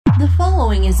The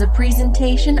following is a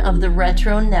presentation of the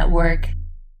Retro Network.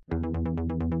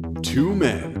 Two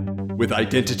men with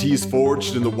identities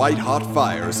forged in the white-hot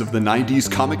fires of the 90s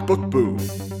comic book boom,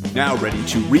 now ready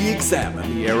to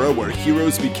re-examine the era where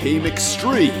heroes became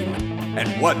extreme,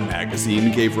 and one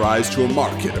magazine gave rise to a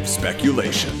market of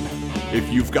speculation.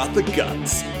 If you've got the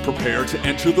guts, prepare to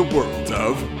enter the world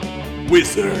of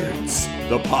Wizards,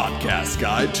 the podcast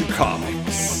guide to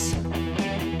comics.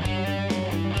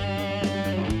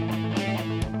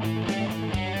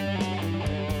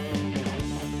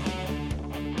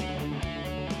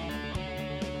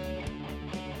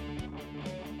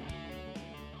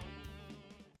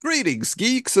 Greetings,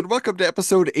 geeks, and welcome to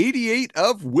episode 88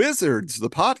 of Wizards, the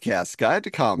podcast guide to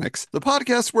comics, the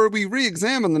podcast where we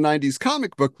re-examine the 90s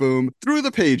comic book boom through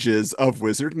the pages of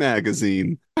Wizard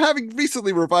magazine. Having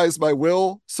recently revised my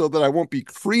will so that I won't be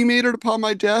cremated upon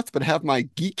my death, but have my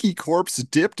geeky corpse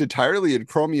dipped entirely in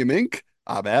chromium ink,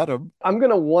 I'm Adam. I'm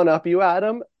going to one-up you,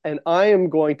 Adam, and I am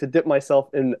going to dip myself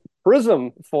in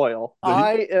prism foil.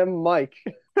 I am Mike.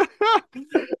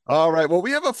 All right. Well,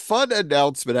 we have a fun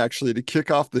announcement actually to kick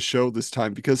off the show this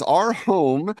time because our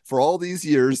home for all these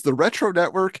years, the Retro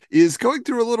Network, is going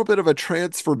through a little bit of a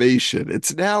transformation.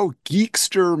 It's now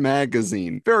Geekster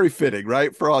Magazine. Very fitting,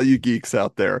 right? For all you geeks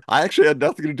out there. I actually had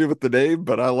nothing to do with the name,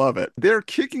 but I love it. They're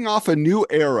kicking off a new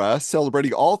era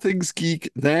celebrating all things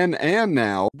geek then and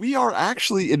now. We are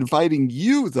actually inviting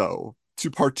you, though,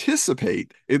 to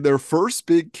participate in their first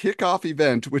big kickoff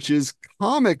event, which is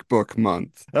Comic Book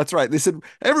Month. That's right. They said,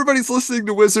 everybody's listening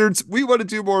to Wizards. We want to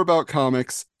do more about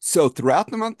comics. So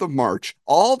throughout the month of March,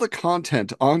 all the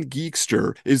content on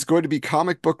Geekster is going to be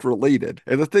comic book related.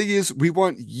 And the thing is, we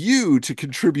want you to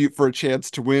contribute for a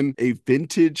chance to win a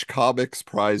vintage comics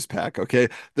prize pack, okay?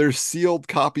 There's sealed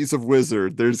copies of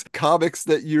Wizard. There's comics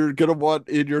that you're going to want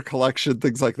in your collection,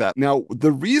 things like that. Now,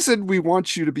 the reason we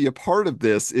want you to be a part of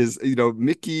this is,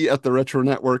 Mickey at the Retro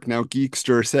Network, now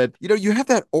Geekster, said, you have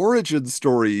that origin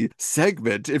story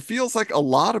segment. It feels like a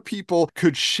lot of people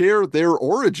could share their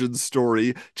origin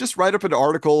story. Just write up an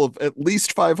article of at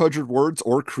least 500 words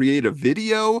or create a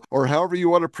video or however you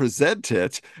want to present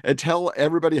it and tell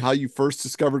everybody how you first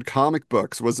discovered comic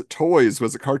books. Was it toys?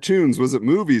 Was it cartoons? Was it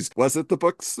movies? Was it the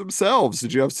books themselves?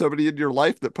 Did you have somebody in your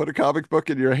life that put a comic book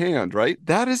in your hand, right?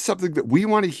 That is something that we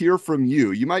want to hear from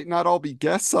you. You might not all be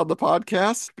guests on the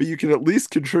podcast, but you can at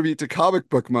least contribute to Comic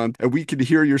Book Month and we can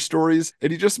hear your stories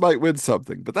and you just might win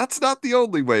something. But that's not the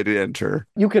only way to enter.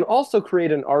 You can also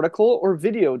create an article or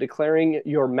video declaring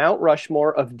your Mount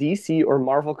Rushmore of DC or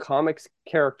Marvel Comics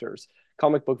characters,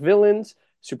 comic book villains,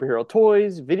 superhero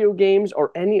toys, video games,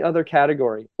 or any other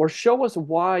category. Or show us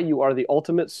why you are the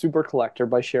ultimate super collector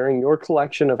by sharing your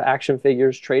collection of action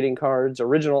figures, trading cards,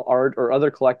 original art, or other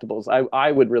collectibles.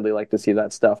 I would really like to see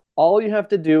that stuff. All you have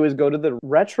to do is go to the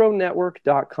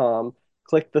retronetwork.com,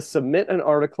 click the Submit an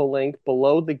Article link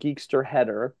below the Geekster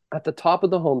header at the top of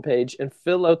the homepage and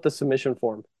fill out the submission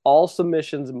form. All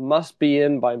submissions must be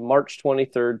in by March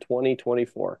 23rd,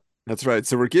 2024. That's right.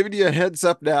 So we're giving you a heads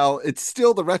up now. It's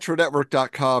still the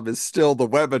retronetwork.com is still the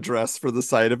web address for the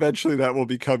site. Eventually that will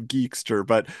become Geekster.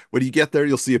 But when you get there,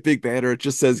 you'll see a big banner. It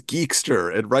just says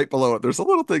Geekster. And right below it, there's a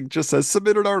little thing that just says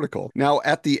submit an article. Now,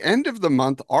 at the end of the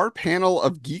month, our panel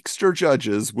of Geekster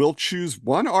judges will choose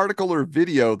one article or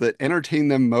video that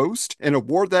entertained them most and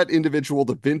award that individual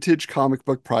the vintage comic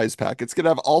book prize pack. It's going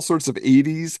to have all sorts of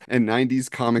 80s and 90s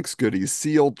comics goodies,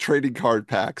 sealed trading card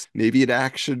packs, maybe an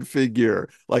action figure.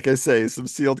 Like I say, some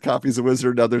sealed copies of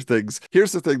Wizard and other things.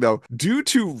 Here's the thing though, due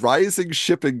to rising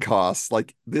shipping costs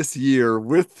like this year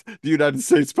with the United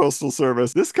States Postal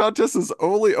Service, this contest is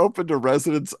only open to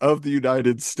residents of the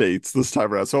United States this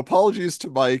time around. So apologies to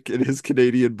Mike and his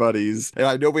Canadian buddies. And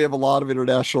I know we have a lot of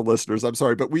international listeners. I'm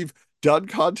sorry, but we've done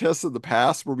contests in the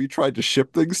past where we tried to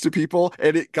ship things to people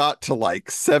and it got to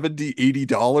like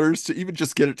 $70-$80 to even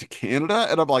just get it to Canada.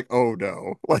 And I'm like, oh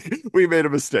no, like we made a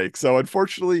mistake. So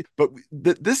unfortunately, but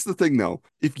this is the thing though,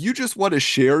 if you just want to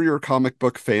share your comic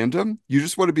book fandom, you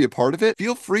just want to be a part of it,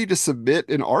 feel free to submit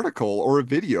an article or a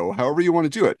video, however you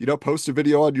want to do it. Post a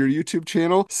video on your YouTube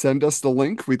channel, send us the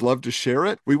link. We'd love to share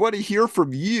it. We want to hear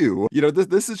from you.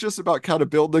 This is just about kind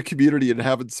of building the community and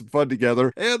having some fun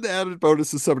together. And the added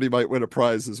bonus is somebody might win a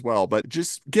prize as well. But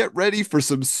just get ready for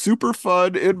some super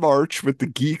fun in March with the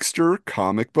Geekster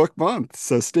Comic Book Month.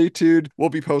 So stay tuned. We'll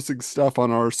be posting stuff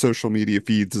on our social media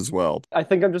feeds as well. I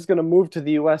think I'm just going to move to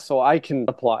the US so I can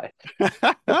apply.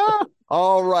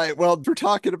 All right. Well, we're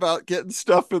talking about getting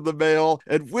stuff in the mail,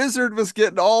 and Wizard was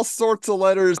getting all sorts of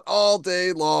letters all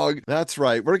day long. That's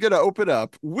right. We're going to open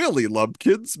up Willie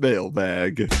Lumpkin's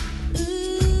mailbag.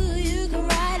 Ooh, you can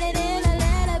write it in a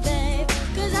letter, babe,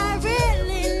 'cause I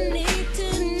really need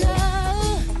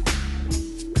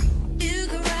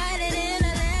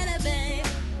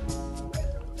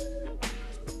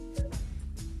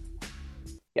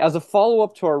As a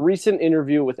follow-up to our recent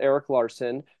interview with Erik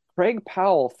Larson, Craig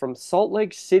Powell from Salt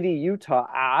Lake City, Utah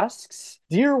asks,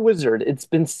 Dear Wizard, it's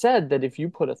been said that if you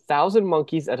put 1,000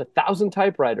 monkeys at 1,000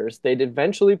 typewriters, they'd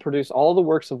eventually produce all the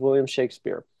works of William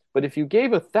Shakespeare. But if you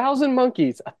gave 1,000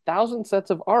 monkeys 1,000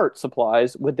 sets of art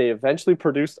supplies, would they eventually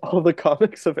produce all the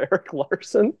comics of Erik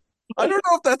Larson? I don't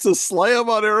know if that's a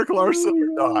slam on Erik Larson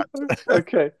or not.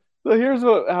 Okay, so here's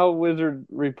how Wizard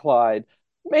replied.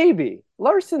 Maybe.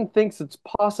 Larson thinks it's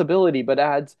possibility, but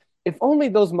adds, if only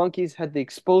those monkeys had the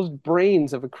exposed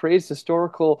brains of a crazed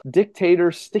historical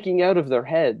dictator sticking out of their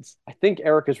heads. I think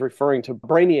Erik is referring to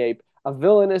Brainiape, a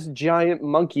villainous giant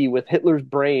monkey with Hitler's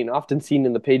brain, often seen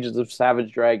in the pages of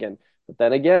Savage Dragon. But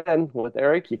then again, with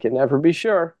Erik, you can never be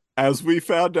sure. As we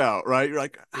found out, right? You're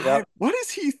like, Yep. what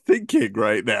is he thinking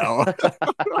right now?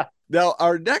 Now,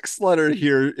 our next letter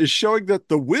here is showing that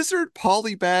the Wizard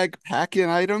Polybag pack-in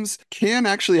items can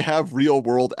actually have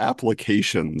real-world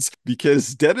applications,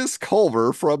 because Dennis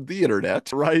Culver from the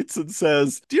internet writes and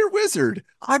says, Dear Wizard,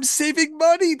 I'm saving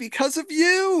money because of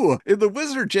you. In the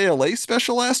Wizard JLA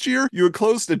special last year, you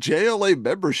enclosed a JLA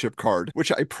membership card, which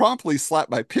I promptly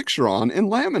slapped my picture on and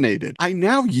laminated. I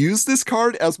now use this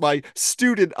card as my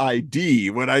student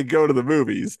ID when I go to the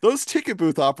movies. Those ticket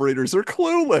booth operators are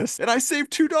clueless, and I save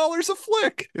 $2 a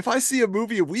flick. If I see a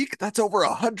movie a week, that's over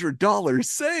 $100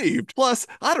 saved. Plus,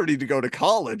 I don't need to go to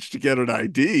college to get an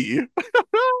ID.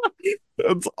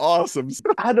 That's awesome.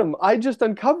 Adam, I just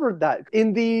uncovered that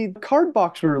in the card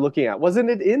box we were looking at.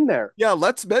 Wasn't it in there? Yeah,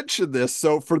 let's mention this.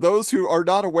 So for those who are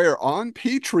not aware, on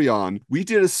Patreon, we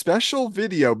did a special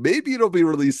video. Maybe it'll be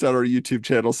released on our YouTube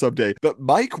channel someday. But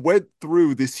Mike went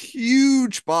through this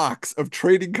huge box of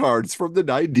trading cards from the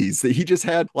 90s that he just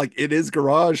had like in his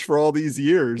garage for all these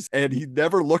years. And he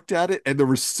never looked at it. And there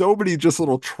were so many just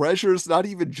little treasures, not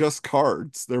even just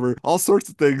cards. There were all sorts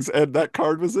of things. And that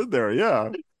card was in there.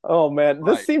 Yeah. Oh man,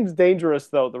 this Right. seems dangerous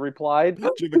though, the reply.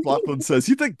 Jim McLaughlin says,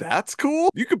 You think that's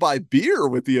cool? You could buy beer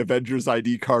with the Avengers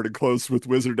ID card enclosed with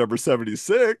Wizard number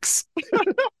 76.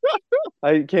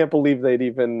 I can't believe they'd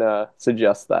even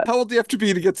suggest that. How old do you have to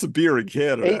be to get some beer in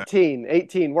Canada?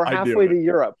 18. We're I knew halfway it. to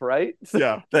Europe, right?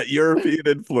 Yeah, that European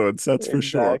influence, that's for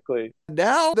sure. Exactly.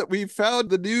 Now that we've found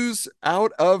the news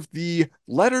out of the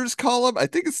letters column, I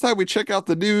think it's time we check out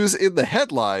the news in the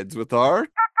headlines with our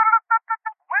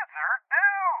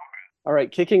All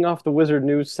right, kicking off the Wizard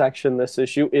News section this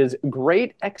issue is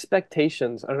Great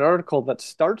Expectations, an article that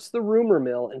starts the rumor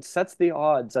mill and sets the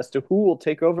odds as to who will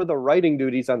take over the writing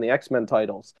duties on the X-Men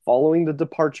titles. Following the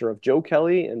departure of Joe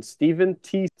Kelly and Stephen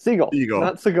T. Seagal,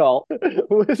 not Seagal,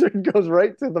 Wizard goes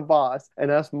right to the boss and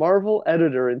asks Marvel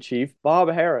editor-in-chief Bob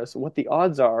Harras what the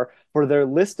odds are for their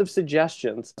list of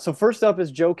suggestions. So first up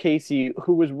is Joe Casey,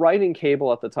 who was writing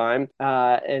Cable at the time,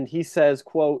 and he says,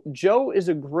 quote, Joe is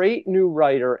a great new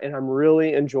writer, and I'm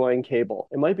really enjoying Cable.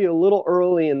 It might be a little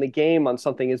early in the game on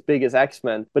something as big as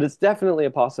X-Men, but it's definitely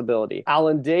a possibility.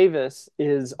 Alan Davis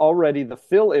is already the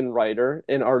fill-in writer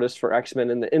and artist for X-Men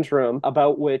in the interim,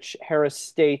 about which Harris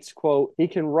states, quote, he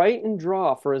can write and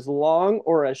draw for as long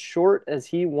or as short as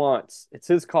he wants. It's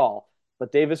his call.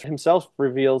 But Davis himself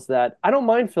reveals that, I don't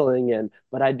mind filling in,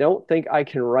 but I don't think I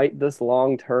can write this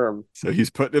long term. So he's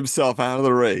putting himself out of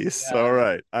the race. Yeah. All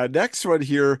right. Next one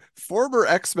here, former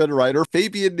X-Men writer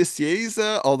Fabian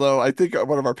Nicieza, although I think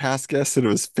one of our past guests said it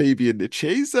was Fabian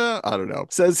Nicieza, I don't know,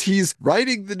 says he's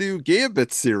writing the new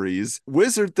Gambit series.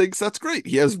 Wizard thinks that's great.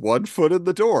 He has one foot in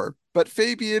the door. But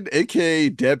Fabian, aka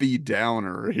Debbie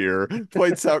Downer here,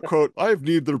 points out, quote, I have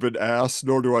neither been asked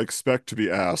nor do I expect to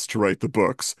be asked to write the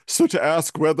books. So to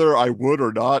ask whether I would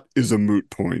or not is a moot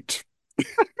point.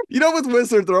 You know, with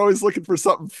Wizard, they're always looking for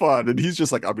something fun, and he's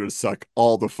just like, I'm going to suck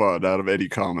all the fun out of any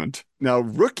comment. Now,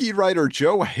 rookie writer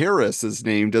Joe Harris is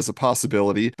named as a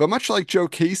possibility, but much like Joe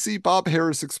Casey, Bob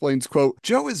Harris explains, quote,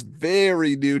 Joe is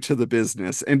very new to the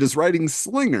business and is writing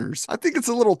Slingers. I think it's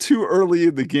a little too early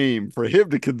in the game for him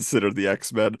to consider the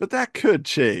X-Men, but that could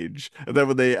change. And then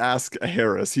when they ask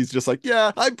Harris, he's just like,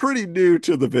 yeah, I'm pretty new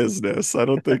to the business. I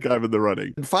don't think I'm in the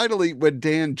running. And finally, when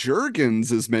Dan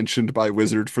Jurgens is mentioned by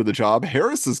Wizard for the job,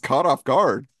 Harris is caught off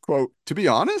guard. Quote, to be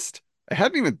honest, I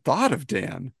hadn't even thought of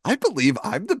Dan. I believe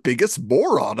I'm the biggest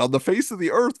moron on the face of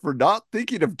the earth for not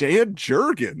thinking of Dan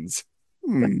Jurgens.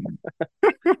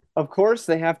 Of course,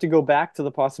 they have to go back to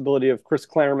the possibility of Chris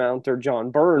Claremont or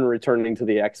John Byrne returning to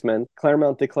the X-Men.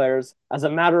 Claremont declares, as a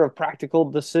matter of practical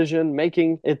decision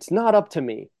making, it's not up to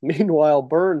me. Meanwhile,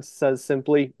 Byrne says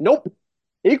simply, nope.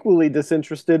 Equally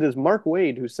disinterested is Mark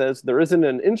Wade, who says there isn't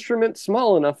an instrument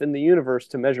small enough in the universe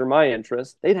to measure my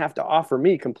interest. They'd have to offer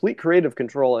me complete creative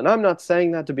control, and I'm not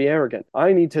saying that to be arrogant.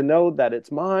 I need to know that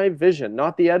it's my vision,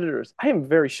 not the editor's. I am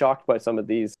very shocked by some of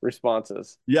these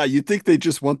responses. Yeah, you'd think they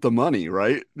just want the money,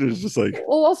 right? It's just like,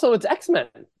 Well, also, it's X-Men.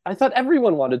 I thought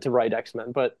everyone wanted to write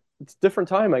X-Men, but it's a different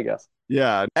time, I guess.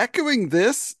 yeah. Echoing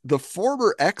this, the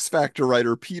former X Factor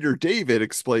writer Peter David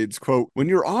explains, quote, when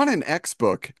you're on an X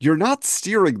book, you're not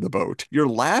steering the boat. You're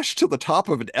lashed to the top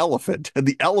of an elephant, and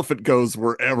the elephant goes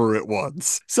wherever it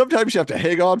wants. Sometimes you have to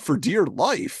hang on for dear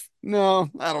life. No,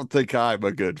 I don't think I'm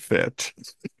a good fit.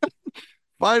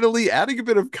 Finally, adding a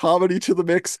bit of comedy to the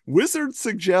mix, Wizard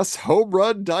suggests home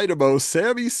run dynamo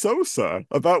Sammy Sosa,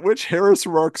 about which Harris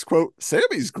remarks, quote,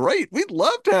 Sammy's great. We'd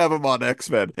love to have him on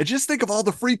X-Men. And just think of all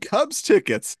the free Cubs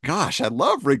tickets. Gosh, I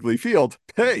love Wrigley Field.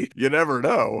 Hey, you never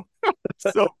know.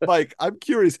 So, Mike, I'm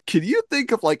curious, can you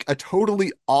think of like a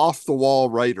totally off the wall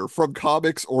writer from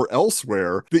comics or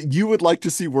elsewhere that you would like to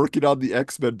see working on the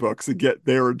X-Men books and get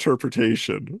their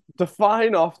interpretation?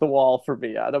 Define off the wall for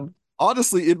me, Adam.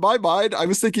 Honestly, in my mind, I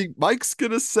was thinking Mike's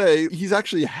gonna say he's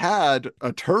actually had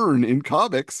a turn in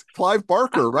comics. Clive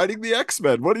Barker writing the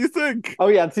X-Men. What do you think? Oh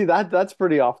yeah, see that's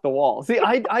pretty off the wall. See,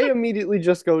 I immediately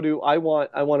just go to I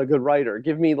want a good writer.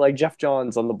 Give me like Jeff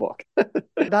Johns on the book.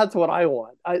 That's what I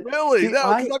want. Really? See, No,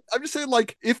 'cause I'm just saying,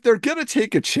 like, if they're gonna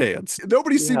take a chance,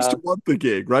 nobody seems yeah. to want the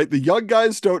gig, right? The young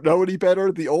guys don't know any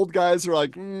better. The old guys are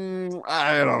like,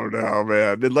 I don't know,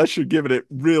 man. Unless you're giving it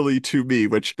really to me,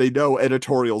 which they know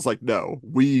editorials like, no,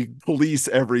 we police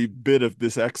every bit of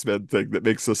this X-Men thing that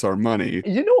makes us our money.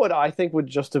 You know what I think would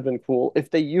just have been cool if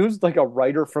they used like a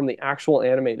writer from the actual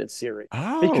animated series.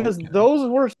 Oh, Because those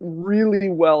were really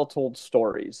well told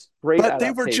stories. Great but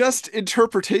they were adaptations. just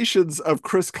interpretations of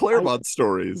Chris Claremont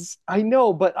stories. I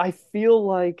know, but I feel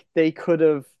like they could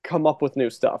have come up with new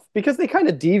stuff because they kind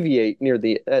of deviate near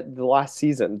the last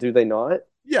season, do they not?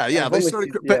 Yeah, yeah, I've they only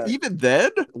started, seen, but yeah. even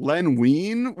then, Len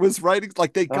Wein was writing,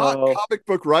 like, they got Oh, comic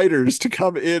book writers to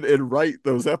come in and write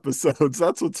those episodes.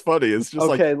 That's what's funny. It's just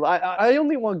like, okay. I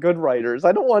only want good writers.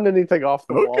 I don't want anything off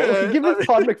the wall. okay, Give me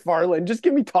Todd McFarlane. Just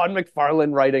give me Todd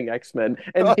McFarlane writing X-Men,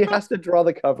 and he has to draw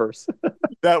the covers.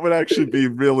 that would actually be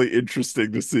really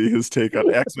interesting to see his take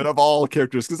on X-Men of all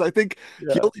characters, because I think he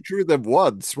Yeah. only drew them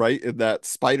once, right? In that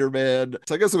Spider-Man.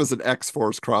 So I guess it was an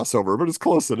X-Force crossover, but it's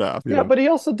close enough. Yeah, but he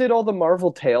also did all the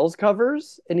Marvel Tales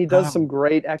covers, and he does Oh, some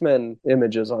great X-Men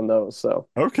images on those. So,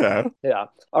 okay. yeah.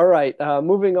 All right.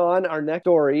 Moving on. Our next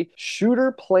story.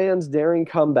 Shooter plans daring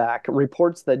comeback.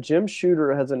 Reports that Jim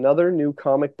Shooter has another new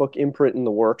comic book imprint in the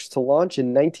works to launch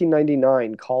in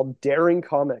 1999 called Daring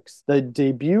Comics. The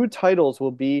debut titles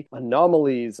will be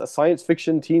Anomalies, a science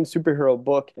fiction teen superhero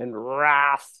book, and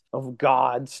Wrath of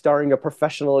God, starring a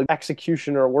professional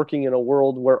executioner working in a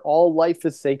world where all life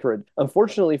is sacred.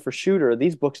 Unfortunately for Shooter,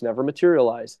 these books never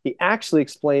materialized. He actually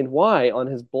explained why on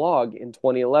his blog in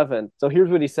 2011. So here's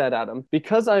what he said, Adam.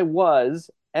 Because I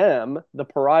am the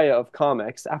pariah of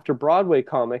comics after Broadway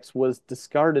Comics was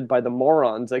discarded by the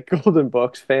morons at Golden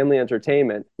Books Family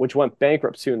Entertainment, which went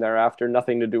bankrupt soon thereafter,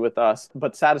 nothing to do with us,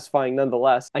 but satisfying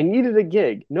nonetheless. I needed a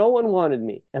gig. No one wanted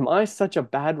me. Am I such a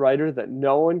bad writer that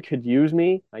no one could use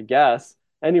me? I guess.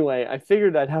 Anyway, I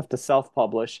figured I'd have to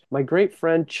self-publish. My great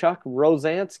friend Chuck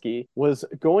Rosansky was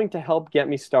going to help get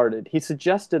me started. He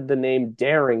suggested the name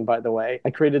Daring, by the way. I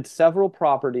created several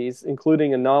properties,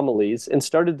 including Anomalies, and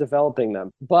started developing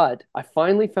them. But I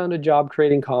finally found a job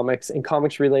creating comics and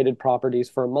comics-related properties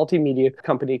for a multimedia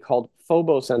company called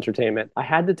Phobos Entertainment. I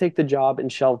had to take the job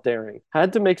and shelve Daring.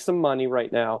 Had to make some money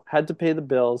right now. Had to pay the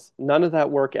bills. None of that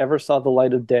work ever saw the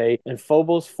light of day, and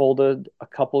Phobos folded a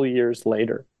couple years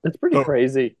later. It's pretty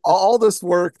crazy. All this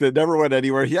work that never went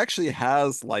anywhere. He actually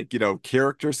has, like,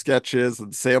 character sketches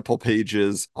and sample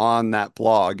pages on that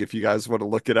blog. If you guys want to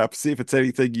look it up, see if it's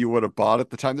anything you would have bought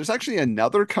at the time. There's actually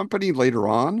another company later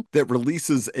on that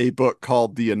releases a book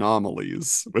called The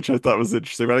Anomalies, which I thought was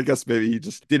interesting. But I guess maybe he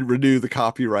just didn't renew the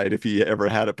copyright if he ever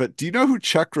had it. But do you know who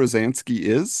Chuck Rosansky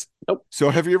is? Nope.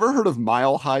 So have you ever heard of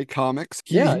Mile High Comics?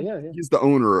 Yeah. He's the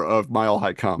owner of Mile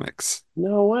High Comics.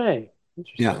 No way.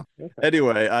 Yeah. Okay.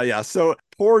 Anyway, yeah. So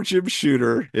poor Jim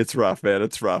Shooter. It's rough, man.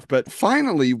 It's rough. But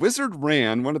finally, Wizard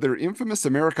ran one of their infamous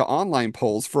America Online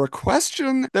polls for a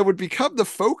question that would become the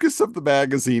focus of the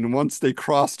magazine once they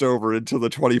crossed over into the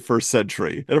 21st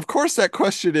century. And of course, that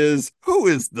question is, who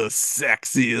is the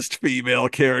sexiest female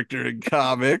character in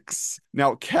comics?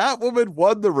 Now, Catwoman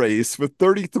won the race with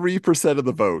 33% of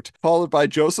the vote, followed by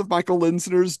Joseph Michael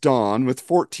Linsner's Dawn with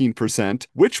 14%.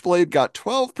 Witchblade got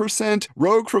 12%.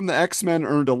 Rogue from the X-Men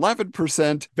earned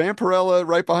 11%. Vampirella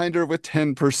right behind her with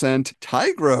 10%,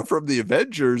 Tigra from the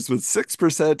Avengers with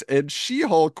 6%, and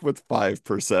She-Hulk with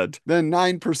 5%. Then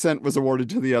 9% was awarded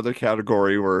to the other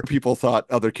category where people thought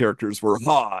other characters were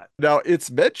hot. Now,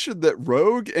 it's mentioned that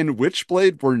Rogue and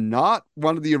Witchblade were not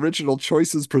one of the original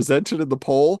choices presented in the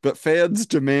poll, but fans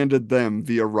demanded them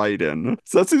via write-in.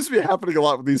 So that seems to be happening a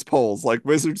lot with these polls. Like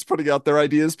Wizards putting out their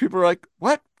ideas, people are like,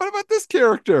 what? What about this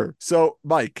character? So,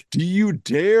 Mike, do you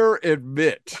dare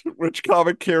admit which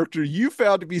comic character you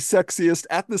found to be sexiest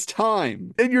at this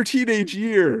time in your teenage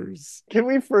years? Can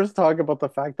we first talk about the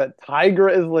fact that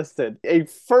Tigra is listed? A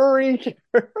furry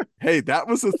character. Hey, that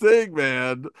was a thing,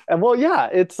 man. And well, yeah,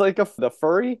 it's like the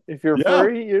furry. If you're Yeah.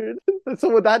 furry,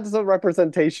 so that's a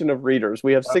representation of readers.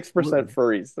 We have 6%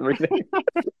 furries reading.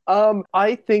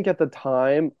 I think at the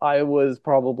time I was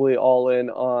probably all in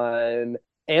on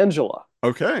Angela.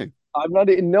 Okay. I'm not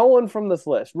no one from this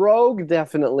list. Rogue,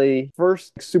 definitely.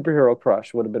 First superhero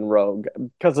crush would have been Rogue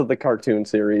because of the cartoon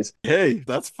series. Hey,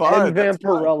 that's fine. And That's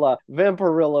fine. Vampirella.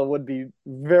 Vampirella would be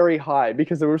very high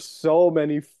because there were so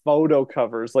many photo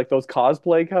covers, like those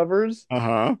cosplay covers.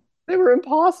 Uh-huh. They were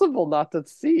impossible not to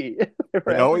see.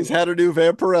 They always had a new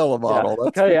Vampirella model. Yeah.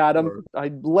 That's Okay, for Adam, sure.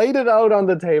 I laid it out on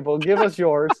the table. Give us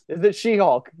yours. Is it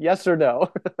She-Hulk? Yes or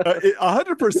no?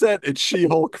 100% it's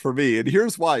She-Hulk for me, and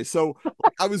here's why. So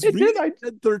I was reading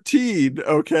Gen 13,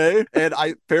 okay, and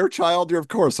Fairchild, you're of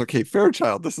course, okay,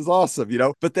 Fairchild, this is awesome, you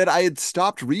know, but then I had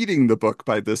stopped reading the book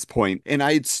by this point, and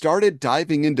I had started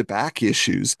diving into back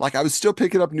issues. Like I was still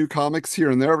picking up new comics here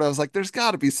and there, but I was like, there's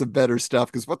got to be some better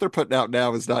stuff because what they're putting out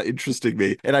now is not interesting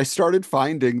me. And I started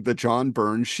finding the John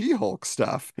Byrne She-Hulk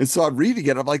stuff, and so I'm reading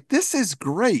it. I'm like, this is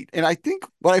great, and I think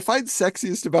what I find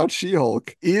sexiest about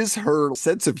She-Hulk is her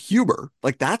sense of humor.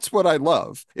 Like that's what I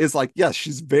love. Is like, yes,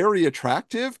 she's very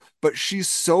attractive, but she's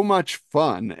so much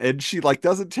fun, and she like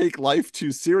doesn't take life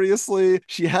too seriously.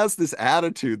 She has this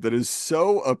attitude that is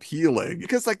so appealing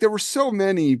because like there were so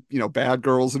many, you know, bad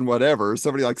girls and whatever.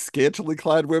 Somebody like scantily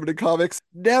clad women in comics,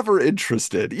 never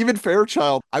interested. Even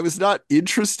Fairchild, I was not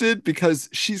interested because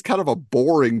she's kind of a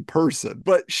boring person,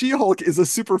 but She-Hulk is a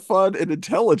super fun and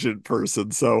intelligent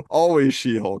person. So always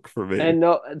She-Hulk for me. And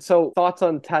no, so thoughts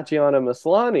on Tatiana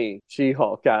Maslany,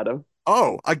 She-Hulk, Adam?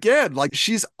 Oh, again, like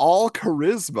she's all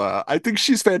charisma. I think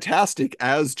she's fantastic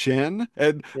as Jen.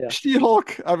 And Yeah.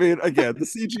 She-Hulk, I mean, again, the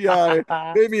CGI,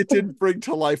 maybe it didn't bring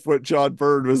to life what John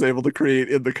Byrne was able to create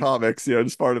in the comics, you know,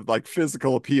 as part of like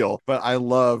physical appeal. But I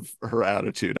love her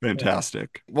attitude.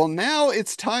 Fantastic. Well, now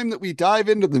it's time that we dive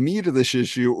into the meat of this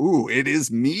issue. Ooh, it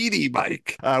is meaty,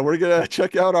 Mike. We're going to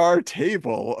check out our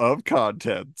table of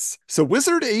contents. So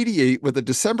Wizard 88 with a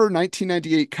December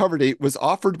 1998 cover date was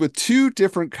offered with two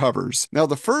different covers. Now,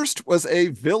 the first was a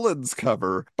villains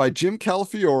cover by Jim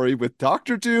Calafiore with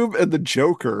Dr. Doom and the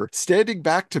Joker standing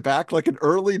back to back like an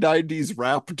early 90s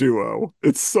rap duo.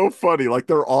 It's so funny. Like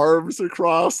their arms are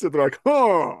crossed and they're like,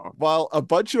 huh. While a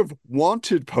bunch of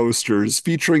wanted posters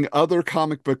featuring other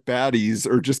comic book baddies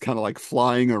are just kind of like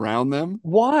flying around them.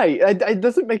 Why? It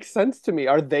doesn't make sense to me.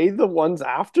 Are they the ones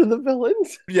after the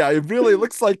villains? Yeah, it really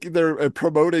looks like they're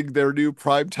promoting their new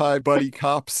primetime buddy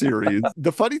cop series.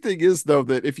 The funny thing is, though,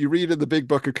 that if you read in the big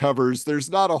book of covers,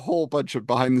 there's not a whole bunch of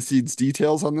behind the scenes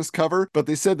details on this cover, but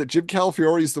they said that Jim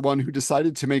Calafiore is the one who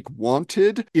decided to make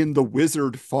Wanted in the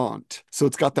Wizard font. So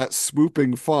it's got that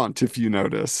swooping font, if you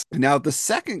notice. Now, the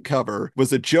second cover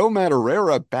was a Joe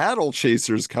Madureira Battle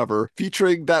Chasers cover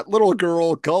featuring that little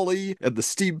girl, Gully, and the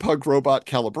steampunk robot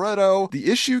Calibretto. The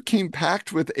issue came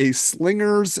packed with a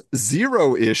Slingers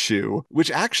Zero issue, which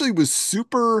actually was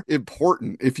super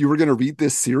important if you were going to read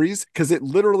this series, because it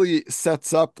literally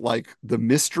sets up like the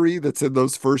mystery that's in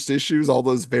those first issues, all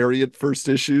those variant first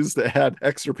issues that had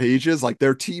extra pages, like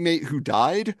their teammate who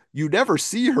died. You never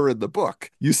see her in the book.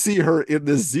 You see her in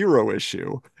this Zero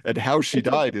issue and how she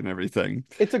died and everything.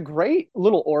 It's a great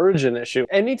little origin issue.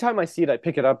 Anytime I see it, I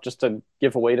pick it up just to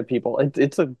give away to people.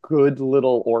 It's a good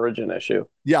little origin issue.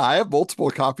 Yeah, I have multiple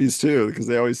copies too, because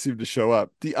they always seem to show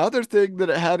up. The other thing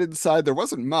that it had inside, there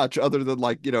wasn't much other than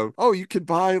like, you know, oh, you could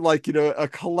buy like, you know, a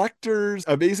collector's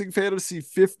Amazing Fantasy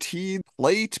 15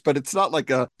 plate, but it's not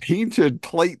like a painted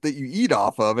plate that you eat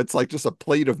off of. It's like just a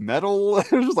plate of metal.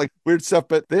 It's just like weird stuff.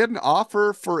 But they had an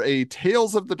offer for a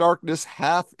Tales of the Darkness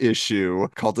half issue,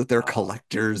 called it their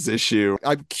collector's issue.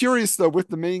 I'm curious though, with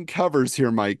the main covers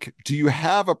here, Mike, do you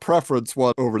have a preference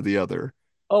one over the other?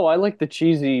 Oh, I like the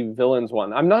cheesy villains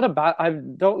one. I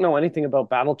don't know anything about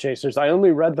Battle Chasers. I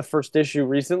only read the first issue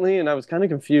recently and I was kind of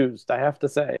confused, I have to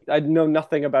say. I know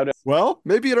nothing about it. Well,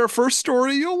 maybe in our first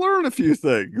story, you'll learn a few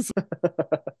things.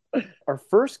 Our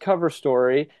first cover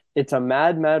story, It's a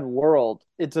Mad, Mad World.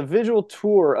 It's a visual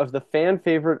tour of the fan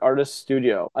favorite artist's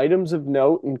studio. Items of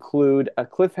note include a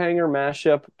cliffhanger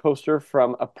mashup poster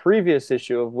from a previous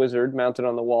issue of Wizard mounted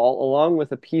on the wall, along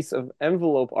with a piece of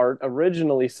envelope art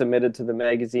originally submitted to the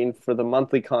magazine for the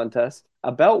monthly contest,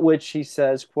 about which he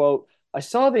says, quote, I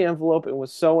saw the envelope and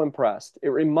was so impressed. It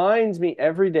reminds me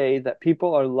every day that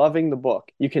people are loving the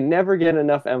book. You can never get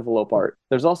enough envelope art.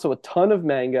 There's also a ton of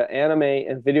manga, anime,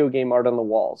 and video game art on the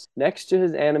walls. Next to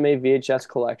his anime VHS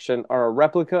collection are a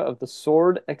replica of the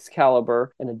sword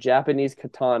Excalibur and a Japanese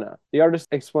katana. The artist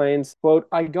explains, quote,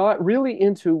 I got really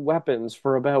into weapons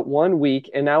for about 1 week,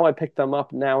 and now I pick them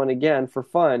up now and again for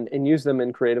fun and use them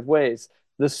in creative ways.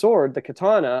 The sword, the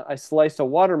katana, I sliced a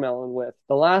watermelon with.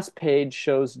 The last page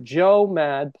shows Joe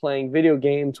Mad playing video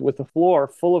games with a floor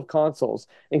full of consoles,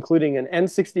 including an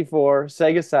N64,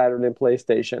 Sega Saturn, and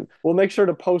PlayStation. We'll make sure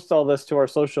to post all this to our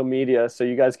social media so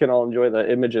you guys can all enjoy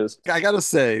the images. I gotta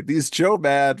say, these Joe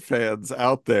Mad fans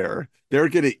out there, they're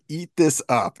gonna eat this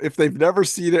up if they've never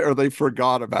seen it or they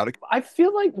forgot about it. I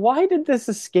feel like, why did this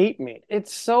escape me?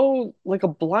 It's so like a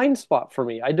blind spot for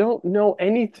me. I don't know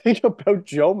anything about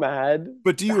Joe Mad.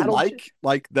 But do you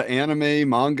like the anime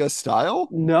manga style?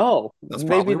 No. That's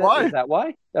probably why. Is that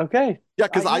why? Okay. Yeah,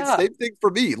 because same thing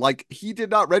for me. Like, he did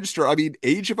not register. I mean,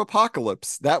 Age of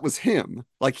Apocalypse, that was him.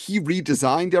 Like, he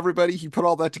redesigned everybody. He put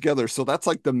all that together. So that's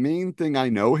like the main thing I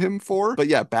know him for. But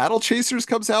yeah, Battle Chasers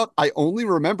comes out. I only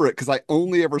remember it because I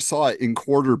only ever saw it in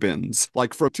quarter bins,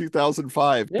 like from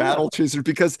 2005, yeah. Battle Chasers,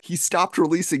 because he stopped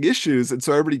releasing issues. And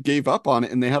so everybody gave up on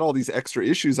it. And they had all these extra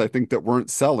issues, I think, that weren't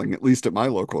selling, at least at my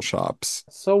local shops.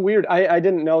 So weird. I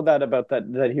didn't know that about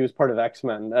that he was part of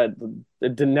X-Men.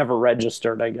 It never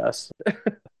registered, I guess.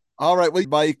 All right, well,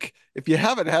 Mike, if you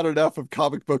haven't had enough of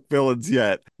comic book villains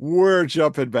yet, we're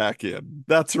jumping back in.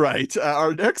 That's right.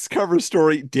 Our next cover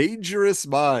story, Dangerous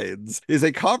Minds, is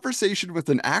a conversation with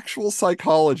an actual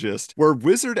psychologist where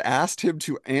Wizard asked him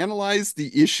to analyze the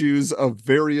issues of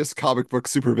various comic book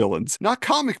supervillains. Not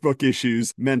comic book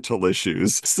issues, mental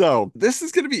issues. So this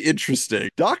is going to be interesting.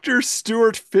 Dr.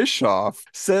 Stuart Fischoff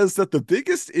says that the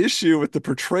biggest issue with the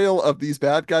portrayal of these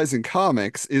bad guys in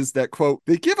comics is that, quote,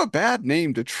 they give a bad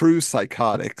name to true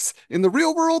psychotics. In the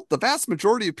real world, the vast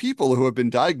majority of people who have been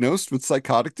diagnosed with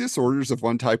psychotic disorders of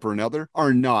one type or another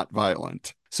are not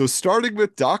violent. So starting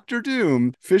with Dr.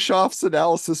 Doom, Fischoff's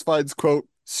analysis finds, quote,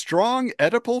 strong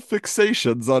Oedipal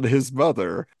fixations on his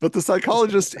mother, but the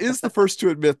psychologist is the first to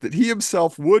admit that he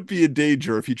himself would be in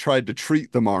danger if he tried to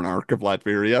treat the monarch of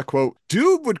Latveria. Quote,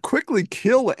 Doom would quickly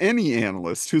kill any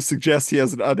analyst who suggests he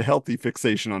has an unhealthy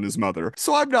fixation on his mother,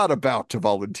 so I'm not about to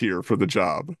volunteer for the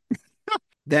job.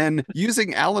 Then,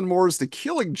 using Alan Moore's The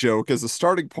Killing Joke as a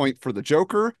starting point for the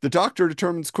Joker, the Doctor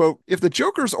determines, quote, if the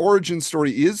Joker's origin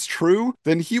story is true,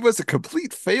 then he was a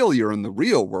complete failure in the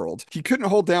real world. He couldn't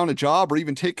hold down a job or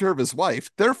even take care of his wife.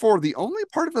 Therefore, the only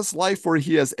part of his life where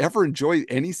he has ever enjoyed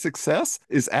any success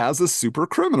is as a super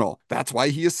criminal. That's why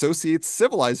he associates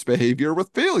civilized behavior with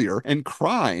failure and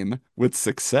crime with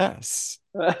success.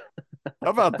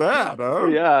 How about that, huh?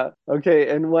 Yeah. Okay.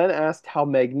 And when asked how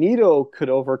Magneto could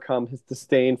overcome his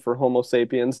disdain for Homo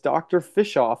sapiens, Dr.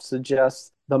 Fischoff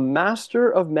suggests the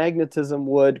master of magnetism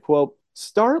would, quote,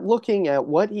 start looking at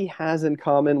what he has in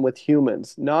common with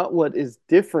humans, not what is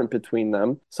different between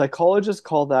them. Psychologists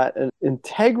call that an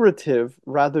integrative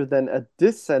rather than a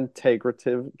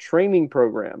disintegrative training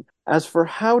program. As for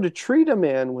how to treat a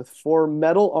man with 4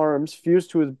 metal arms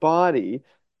fused to his body,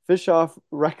 Fischoff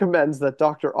recommends that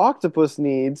Dr. Octopus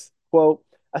needs, quote,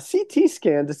 a CT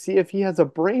scan to see if he has a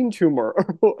brain tumor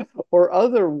or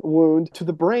other wound to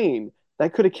the brain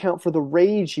that could account for the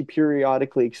rage he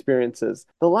periodically experiences.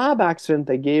 The lab accident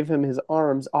that gave him his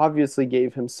arms obviously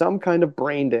gave him some kind of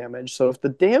brain damage, so if the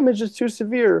damage is too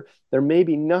severe, there may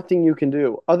be nothing you can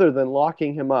do other than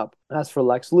locking him up. As for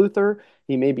Lex Luthor,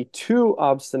 he may be too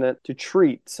obstinate to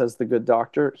treat, says the good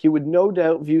doctor. He would no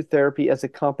doubt view therapy as a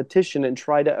competition and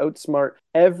try to outsmart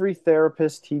every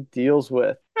therapist he deals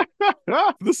with.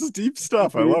 This is deep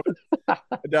stuff. I love it.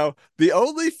 Now, the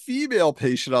only female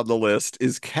patient on the list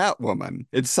is Catwoman.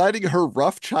 In citing her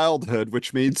rough childhood,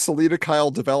 which made Selina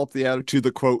Kyle develop the attitude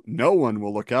that, quote, no one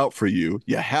will look out for you.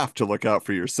 You have to look out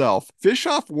for yourself.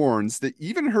 Fischoff warns that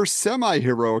even her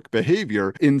semi-heroic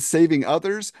behavior in saving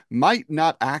others might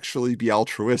not actually be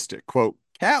altruistic. Quote,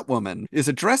 Catwoman is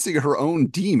addressing her own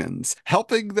demons.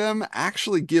 Helping them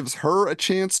actually gives her a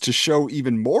chance to show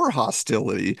even more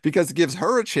hostility because it gives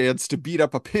her a chance to beat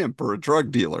up a pimp or a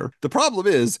drug dealer. The problem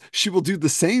is, she will do the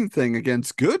same thing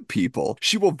against good people.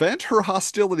 She will vent her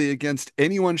hostility against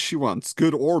anyone she wants,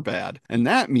 good or bad, and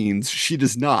that means she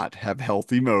does not have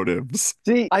healthy motives.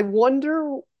 See, I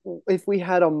wonder if we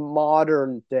had a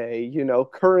modern day,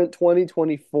 current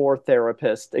 2024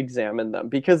 therapist examine them,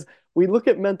 because we look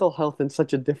at mental health in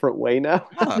such a different way now.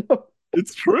 Yeah,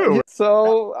 it's true.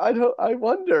 So I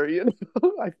wonder,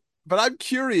 But I'm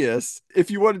curious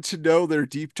if you wanted to know their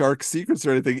deep, dark secrets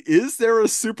or anything. Is there a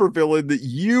supervillain that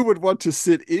you would want to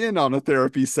sit in on a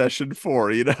therapy session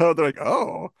for? They're like,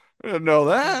 oh, I didn't know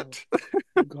that.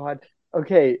 Oh, God.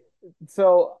 Okay.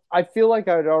 So I feel like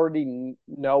I would already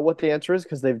know what the answer is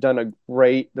because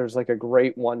there's like a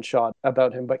great one shot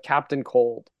about him, but Captain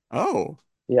Cold. Oh,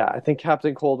 Yeah, I think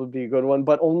Captain Cold would be a good one,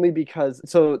 but only because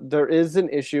so there is an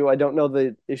issue. I don't know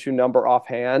the issue number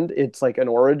offhand. It's like an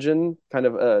origin kind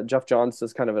of Jeff Johns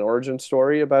does kind of an origin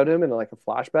story about him in like a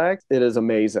flashback. It is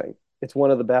amazing. It's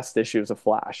one of the best issues of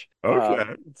Flash.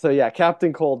 okay. So yeah,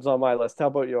 Captain Cold's on my list. How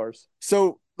about yours?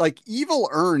 So, like, Evil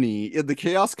Ernie in the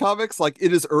Chaos comics, like,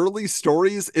 in his early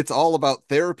stories, it's all about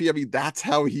therapy. I mean, that's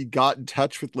how he got in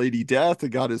touch with Lady Death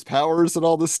and got his powers and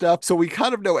all this stuff. So we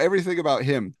kind of know everything about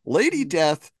him. Lady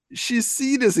Death, she's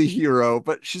seen as a hero,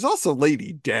 but she's also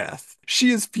Lady Death.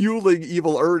 She is fueling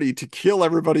Evil Ernie to kill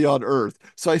everybody on Earth.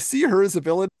 So I see her as a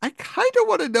villain. I kind of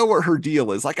want to know what her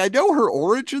deal is. Like, I know her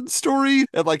origin story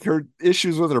and like her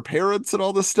issues with her parents and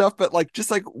all this stuff, but like,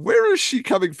 just like, where is she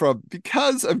coming from?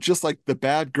 Because of just like the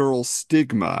bad girl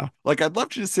stigma. Like, I'd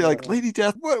love you to say, like, Lady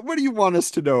Death, what do you want us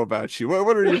to know about you?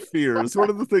 What are your fears? What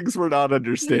are the things we're not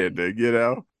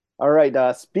understanding? All right.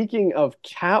 Speaking of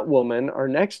Catwoman, our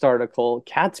next article,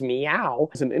 Cat's Meow,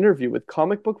 is an interview with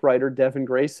comic book writer Devin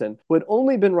Grayson, who had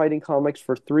only been writing comics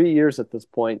for 3 years at this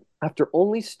point, after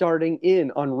only starting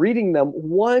in on reading them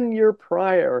 1 year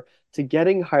prior to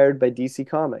getting hired by DC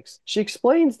Comics. She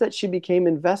explains that she became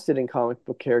invested in comic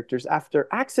book characters after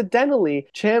accidentally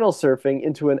channel surfing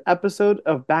into an episode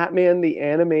of Batman the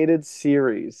Animated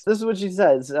Series. This is what she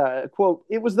says, quote,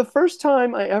 "It was the first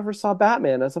time I ever saw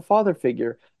Batman as a father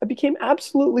figure. I became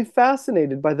absolutely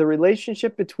fascinated by the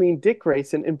relationship between Dick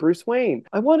Grayson and Bruce Wayne.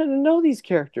 I wanted to know these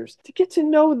characters. To get to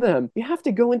know them, you have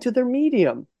to go into their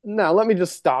medium." Now, let me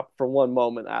just stop for one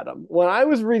moment, Adam. When I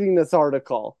was reading this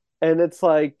article, and it's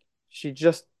like, she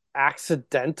just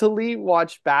accidentally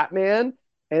watched Batman.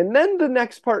 And then the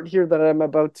next part here that I'm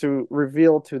about to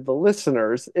reveal to the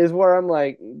listeners is where I'm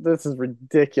like, this is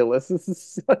ridiculous. This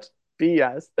is such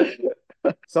BS.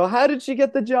 So how did she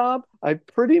get the job? I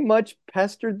pretty much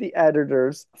pestered the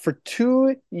editors for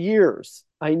 2 years.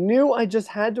 I knew I just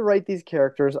had to write these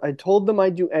characters. I told them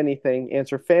I'd do anything,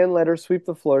 answer fan letters, sweep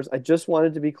the floors. I just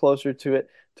wanted to be closer to it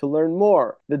to learn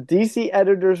more. The DC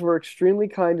editors were extremely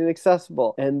kind and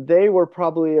accessible, and they were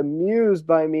probably amused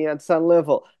by me at some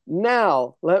level.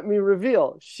 Now, let me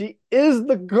reveal, she is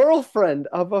the girlfriend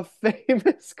of a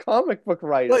famous comic book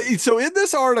writer. So in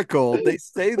this article, they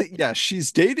say that, yes,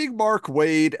 she's dating Mark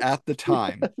Waid at the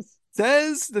time. Yes.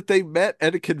 Says that they met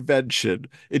at a convention.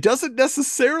 It doesn't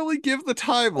necessarily give the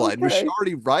timeline. Okay. Was she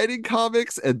already writing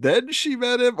comics and then she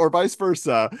met him, or vice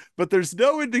versa? But there's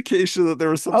no indication that there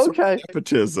was some sort of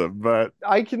nepotism. But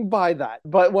I can buy that.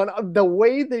 But when the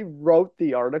way they wrote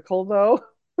the article, though,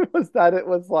 was that it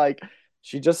was like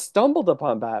she just stumbled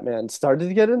upon Batman, started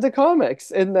to get into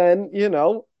comics, and then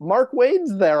Mark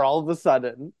Waid's there all of a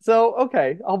sudden. So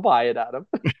okay, I'll buy it, Adam.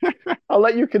 I'll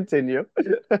let you continue.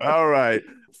 All right.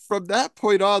 From that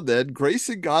point on, then,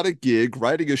 Grayson got a gig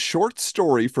writing a short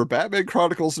story for Batman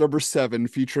Chronicles #7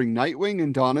 featuring Nightwing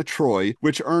and Donna Troy,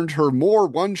 which earned her more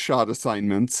one-shot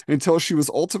assignments until she was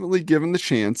ultimately given the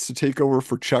chance to take over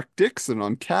for Chuck Dixon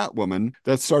on Catwoman.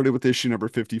 That started with issue number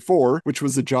 54, which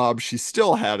was a job she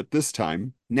still had at this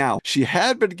time. Now, she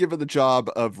had been given the job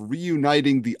of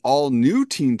reuniting the all-new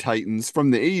Teen Titans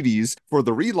from the 80s for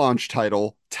the relaunch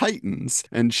title, Titans.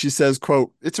 And she says,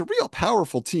 quote, "It's a real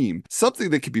powerful team, something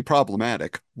that can be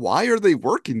problematic. Why are they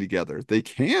working together? They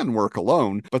can work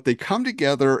alone, but they come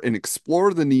together and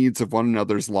explore the needs of one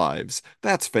another's lives.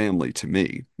 That's family to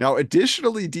me." Now,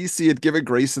 additionally, DC had given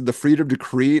Grayson the freedom to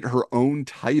create her own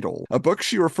title, a book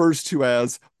she refers to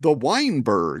as The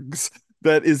Weinbergs,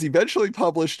 that is eventually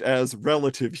published as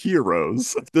Relative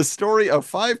Heroes, the story of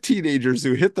 5 teenagers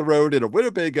who hit the road in a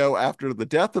Winnebago after the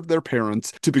death of their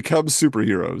parents to become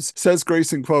superheroes. Says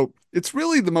Grayson, quote, It's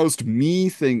really the most me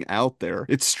thing out there.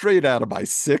 It's straight out of my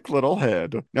sick little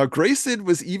head. Now, Grayson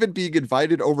was even being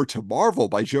invited over to Marvel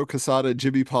by Joe Quesada and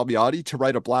Jimmy Palmiotti to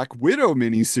write a Black Widow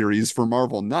miniseries for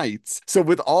Marvel Knights. So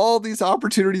with all these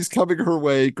opportunities coming her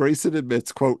way, Grayson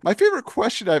admits, quote, "My favorite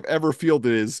question I've ever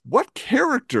fielded is, what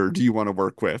character do you want to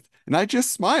work with?" And I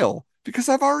just smile because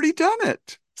I've already done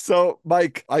it. So,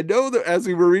 Mike, I know that as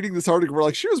we were reading this article, we're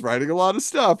like, she was writing a lot of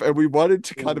stuff, and we wanted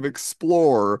to kind of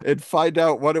explore and find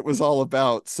out what it was all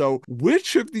about. So,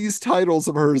 which of these titles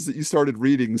of hers that you started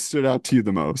reading stood out to you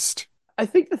the most? I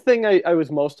think the thing I was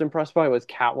most impressed by was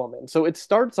Catwoman. So it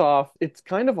starts off, it's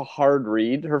kind of a hard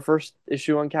read. Her first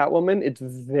issue on Catwoman, it's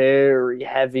very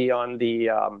heavy on the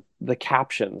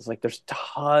captions. Like there's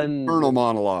tons Internal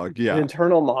monologue, the yeah.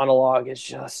 internal monologue is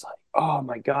just like, oh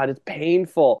my God, it's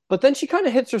painful. But then she kind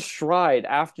of hits her stride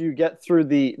after you get through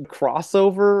the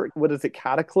crossover, what is it,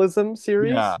 Cataclysm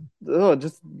series? Yeah. Oh,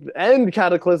 just end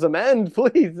Cataclysm, end,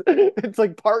 please. It's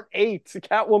like part 8,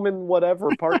 Catwoman, whatever,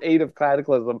 part 8 of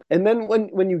Cataclysm. And then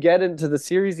when you get into the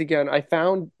series again, I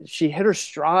found she hit her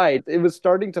stride. It was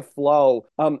starting to flow.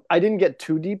 I didn't get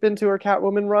too deep into her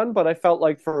Catwoman run, but I felt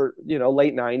like for,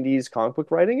 late 90s comic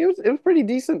book writing, it was pretty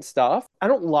decent stuff. I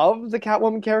don't love the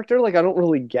Catwoman character. Like I don't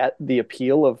really get the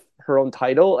appeal of her own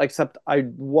title, except I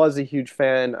was a huge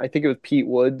fan. I think it was Pete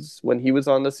Woods when he was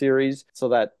on the series, so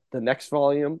that the next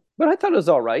volume. But I thought it was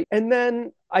all right. And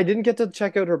then I didn't get to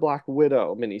check out her Black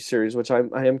Widow miniseries, which I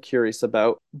am curious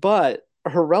about. But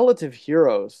her relative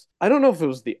heroes, I don't know if it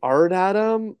was the art,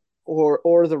 Adam,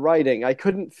 or the writing. I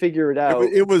couldn't figure it out.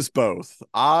 It was both.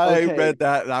 I Okay. read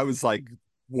that and I was like,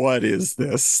 what is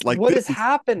this? Like, What this is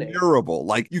happening? terrible.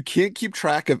 Like, you can't keep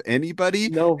track of anybody.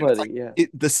 And it's Nobody, like, yeah.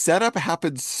 the setup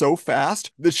happens so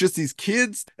fast. There's just these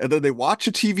kids, and then they watch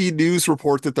a TV news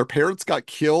report that their parents got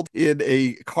killed in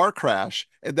a car crash.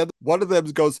 And then one of them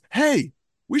goes, "Hey,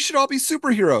 we should all be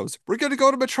superheroes. We're going to go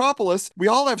to Metropolis. We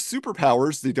all have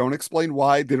superpowers." They don't explain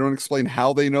why. They don't explain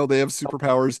how they know they have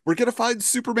superpowers. "We're going to find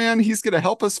Superman. He's going to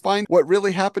help us find what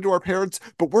really happened to our parents,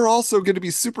 but we're also going to be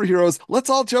superheroes. Let's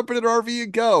all jump in an RV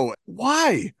and go."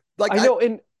 Why? Like, I know,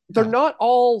 and they're yeah. not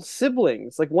all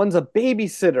siblings. Like one's a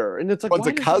babysitter, and it's like, One's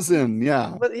why a does cousin.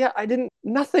 Yeah. but yeah,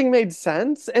 nothing made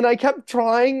sense. And I kept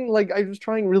trying, like, I was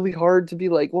trying really hard to be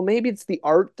like, well, maybe it's the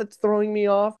art that's throwing me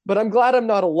off. But I'm glad I'm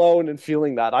not alone in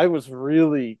feeling that. It was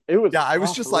Yeah, I was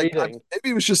tough just like, reading.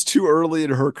 maybe it was just too early in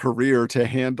her career to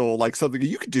handle like something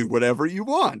you could do whatever you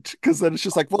want. Because then it's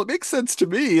just like, well, it makes sense to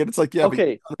me. And it's like, yeah, but you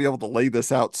Okay, gotta be able to lay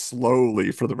this out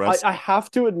slowly for the I, rest. I have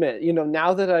to admit,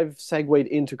 now that I've segued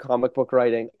into comic book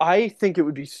writing, I think it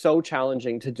would be so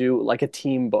challenging to do like a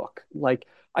team book. Like,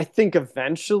 I think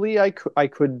eventually I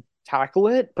could tackle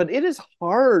it, but it is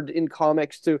hard in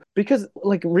comics to because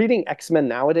like reading X-Men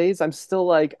nowadays, I'm still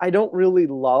like, I don't really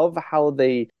love how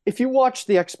if you watch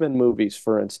the X-Men movies,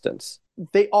 for instance,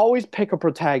 they always pick a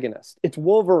protagonist. It's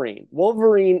Wolverine.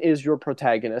 Wolverine is your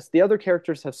protagonist. The other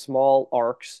characters have small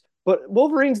arcs, but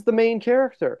Wolverine's the main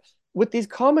character. With these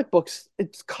comic books,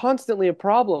 it's constantly a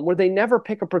problem where they never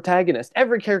pick a protagonist.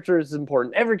 Every character is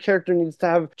important. Every character needs to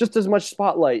have just as much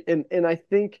spotlight. And I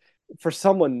think for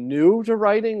someone new to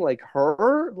writing like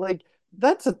her, like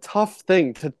that's a tough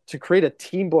thing to create a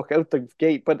team book out the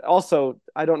gate. But also,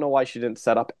 I don't know why she didn't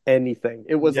set up anything.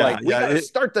 It was Yeah, like, we yeah. gotta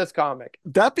start this comic.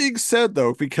 That being said,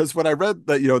 though, because when I read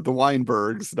that, the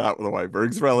Weinbergs, not the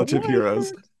Weinbergs, relative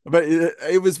heroes, but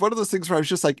it was one of those things where I was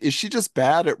just like, is she just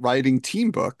bad at writing team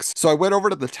books? So I went over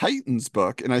to the Titans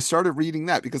book and I started reading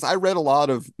that because I read a lot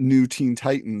of new Teen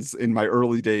Titans in my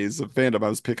early days of fandom. I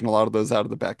was picking a lot of those out of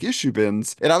the back issue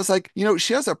bins. And I was like,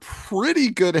 she has a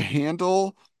pretty good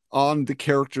handle on the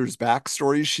characters'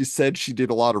 backstories. She said she did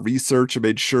a lot of research and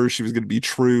made sure she was going to be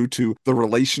true to the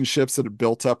relationships that have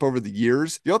built up over the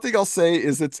years. The only thing I'll say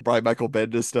is it's Brian Michael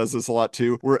Bendis does this a lot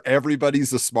too, where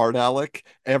everybody's a smart aleck,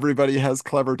 everybody has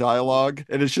clever dialogue,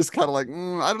 and it's just kind of like,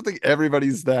 I don't think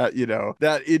everybody's that,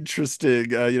 that interesting,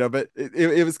 but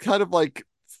it was kind of like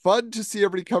fun to see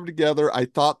everybody come together. I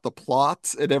thought the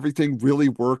plots and everything really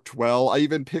worked well. I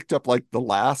even picked up like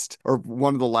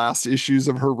one of the last issues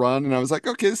of her run, and I was like,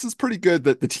 okay, this is pretty good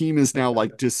that the team is now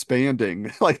like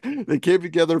disbanding. Like they came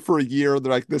together for a year, and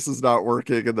they're like, this is not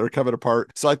working, and they're coming apart.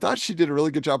 So I thought she did a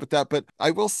really good job with that. But I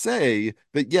will say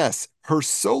that yes, her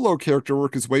solo character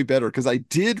work is way better because I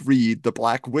did read the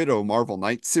Black Widow Marvel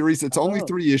Knights series. It's only Oh.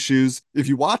 3 issues. If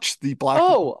you watch the Black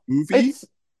Widow Oh, movie,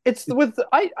 it's with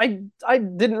I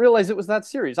didn't realize it was that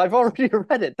series. I've already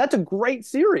read it. That's a great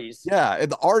series. yeah,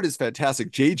 and the art is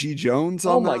fantastic. J.G. Jones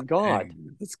Oh on my that. God.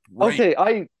 Man, it's great.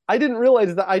 Okay, I didn't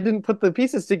realize that I didn't put the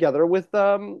pieces together with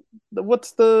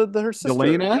what's the her sister?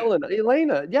 Elena?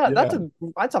 Elena. Yeah, Yeah.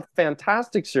 that's a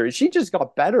fantastic series. She just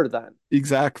got better then.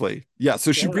 Exactly. Yeah.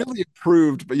 So she Yeah. really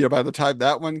improved. But by the time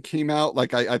that one came out,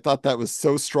 like I thought that was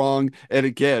so strong. And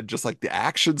again, just like the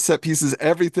action set pieces,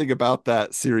 everything about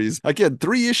that series. Again,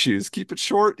 3 issues. Keep it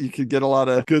short. You can get a lot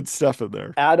of good stuff in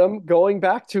there. Adam, going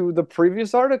back to the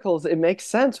previous articles, it makes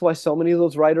sense why so many of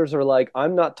those writers are like,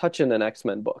 I'm not touching an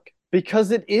X-Men book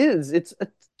because it is. It's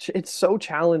so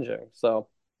challenging. So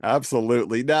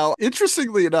Absolutely. Now,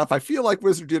 interestingly enough, I feel like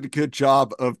Wizard did a good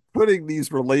job of putting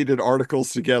these related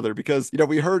articles together because,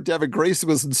 we heard Devin Grayson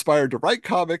was inspired to write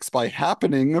comics by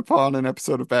happening upon an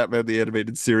episode of Batman the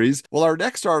Animated Series. Well, our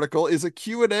next article is a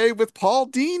Q&A with Paul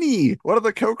Dini, one of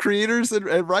the co-creators and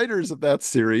writers of that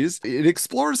series. It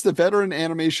explores the veteran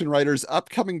animation writer's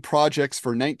upcoming projects for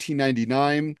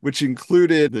 1999, which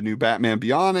included the new Batman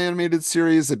Beyond animated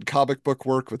series and comic book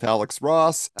work with Alex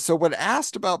Ross. So when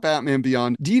asked about Batman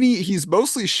Beyond, Dini, he's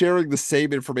mostly sharing the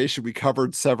same information we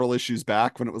covered several issues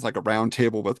back when it was like a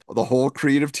roundtable with the whole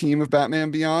creative team of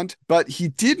Batman Beyond. But he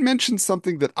did mention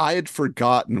something that I had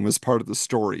forgotten was part of the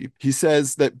story. He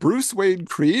says that Bruce Wayne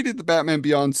created the Batman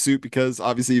Beyond suit because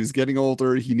obviously he was getting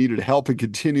older, he needed help in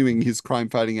continuing his crime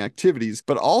fighting activities,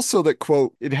 but also that,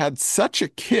 quote, it had such a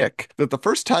kick that the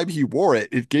first time he wore it,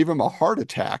 it gave him a heart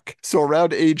attack. So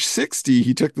around age 60,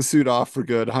 he took the suit off for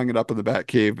good, hung it up in the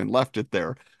Batcave, and left it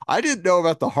there. I didn't know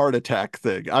about the heart attack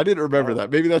thing. I didn't remember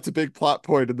that. Maybe that's a big plot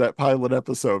point in that pilot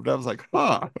episode. And I was like,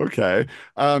 okay.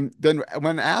 Then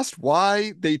when asked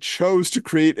why they chose to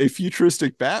create a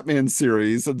futuristic Batman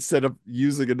series instead of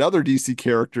using another DC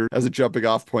character as a jumping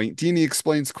off point, Dini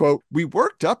explains, quote, we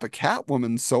worked up a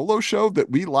Catwoman solo show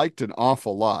that we liked an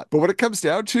awful lot. But what it comes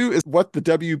down to is what the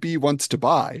WB wants to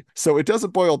buy. So it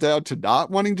doesn't boil down to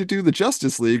not wanting to do the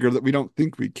Justice League or that we don't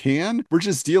think we can. We're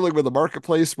just dealing with a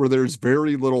marketplace where there's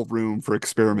very little room for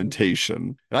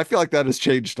experimentation. And I feel like that has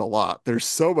changed a lot. There's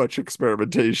so much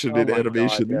experimentation oh in my God,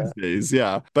 animation yeah. these days.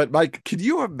 Yeah. But Mike, can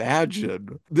you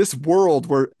imagine this world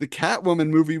where the Catwoman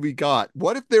movie we got?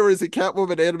 What if there was a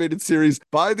Catwoman animated series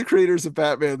by the creators of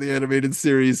Batman the Animated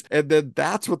Series, and then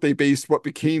that's what they based what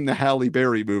became the Halle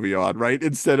Berry movie on, right?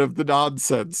 Instead of the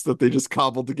nonsense that they just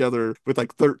cobbled together with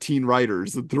like 13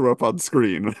 writers and threw up on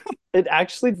screen. It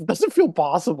actually doesn't feel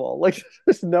possible. Like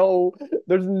there's no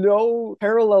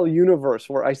parallel universe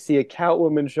where I see a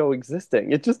Catwoman show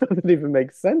existing. It just doesn't even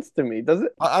make sense to me, does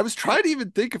it? I was trying to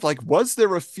even think of like, was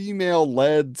there a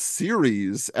female-led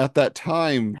series at that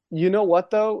time? You know what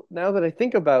though? Now that I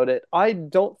think about it, I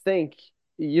don't think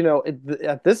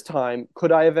at this time,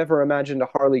 could I have ever imagined a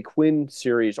Harley Quinn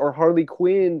series or Harley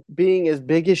Quinn being as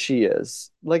big as she is?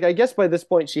 Like, I guess by this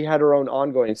point she had her own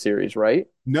ongoing series, right?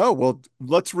 No, well,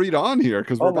 let's read on here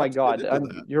because we're Oh my about to God, get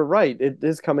into that. you're right. It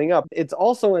is coming up. It's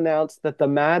also announced that the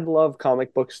Mad Love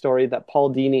comic book story that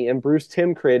Paul Dini and Bruce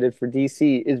Timm created for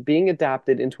DC is being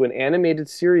adapted into an animated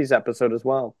series episode as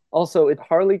well. Also,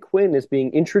 Harley Quinn is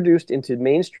being introduced into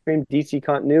mainstream DC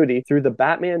continuity through the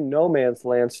Batman No Man's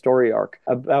Land story arc,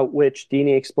 about which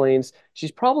Dini explains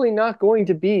she's probably not going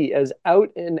to be as out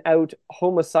and out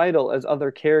homicidal as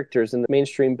other characters in the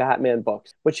mainstream Batman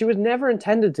books, but she was never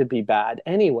intended to be bad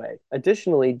anyway.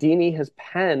 Additionally, Dini has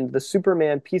penned the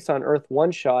Superman Peace on Earth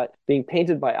one-shot being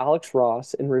painted by Alex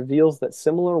Ross and reveals that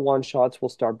similar one-shots will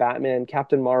star Batman,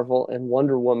 Captain Marvel, and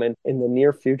Wonder Woman in the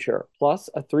near future, plus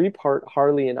a 3-part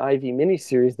Harley and Ivy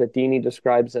miniseries that Dini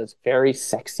describes as very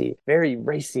sexy, very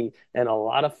racy, and a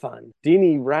lot of fun.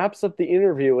 Dini wraps up the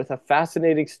interview with a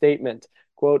fascinating statement.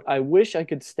 Quote, I wish I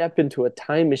could step into a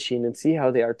time machine and see how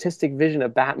the artistic vision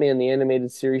of Batman the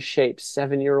Animated Series shapes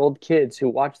 7-year-old kids who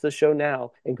watch the show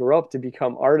now and grow up to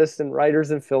become artists and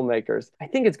writers and filmmakers. I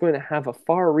think it's going to have a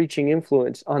far-reaching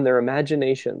influence on their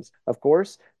imaginations. Of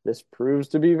course, this proves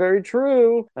to be very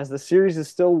true, as the series is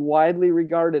still widely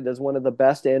regarded as one of the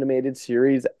best animated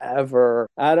series ever.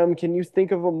 Adam, can you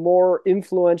think of a more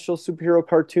influential superhero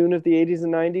cartoon of the 80s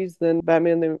and 90s than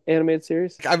Batman the Animated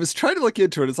Series? I was trying to look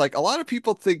into it. It's like a lot of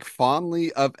people think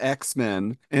fondly of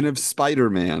X-Men and of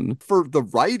Spider-Man. For the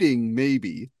writing,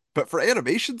 maybe. But for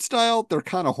animation style, they're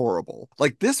kind of horrible.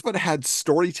 Like this one had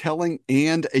storytelling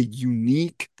and a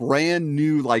unique, brand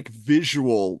new, like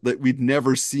visual that we'd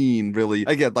never seen really.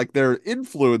 Again, like they're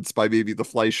influenced by maybe the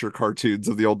Fleischer cartoons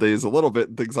of the old days a little bit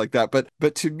and things like that.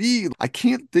 But to me, I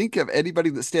can't think of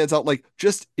anybody that stands out like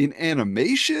just in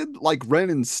animation, like Ren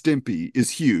and Stimpy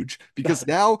is huge. Because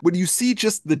now when you see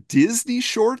just the Disney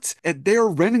shorts and they're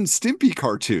Ren and Stimpy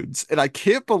cartoons, and I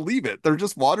can't believe it. They're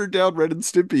just watered down Ren and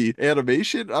Stimpy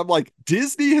animation. I'm like,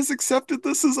 Disney has accepted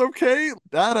this as okay?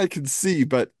 That I can see.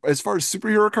 But as far as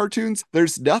superhero cartoons,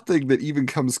 there's nothing that even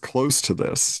comes close to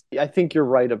this. I think you're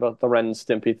right about the Ren and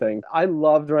Stimpy thing. I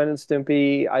loved Ren and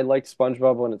Stimpy. I liked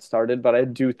SpongeBob when it started, but I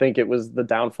do think it was the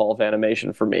downfall of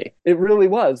animation for me. It really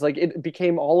was. Like, it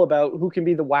became all about who can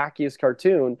be the wackiest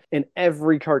cartoon, and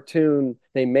every cartoon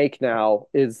they make now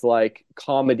is like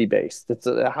comedy based. It's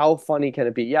how funny can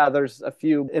it be? Yeah, there's a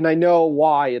few, and I know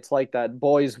why it's like that.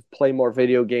 Boys play more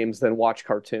video games than watch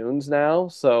cartoons now,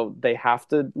 so they have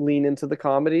to lean into the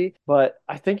comedy. But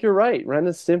I think you're right. Ren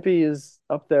and Stimpy is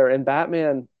up there, and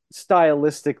Batman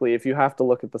stylistically, if you have to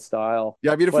look at the style.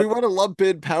 Yeah, I mean, if But we want to lump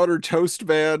in Powdered Toast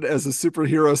Man as a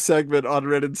superhero segment on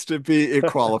Ren and Stimpy, it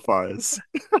qualifies.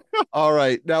 All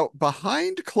right. Now,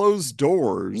 behind closed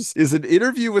doors is an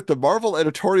interview with the Marvel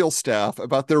editorial staff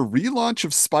about their relaunch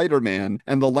of Spider-Man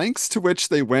and the lengths to which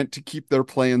they went to keep their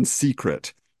plans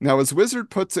secret. Now, as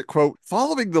Wizard puts it, quote,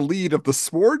 following the lead of the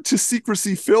sworn to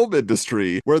secrecy film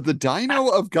industry, where the dino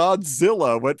of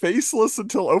Godzilla went faceless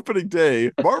until opening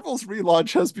day, Marvel's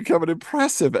relaunch has become an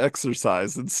impressive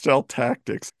exercise in stealth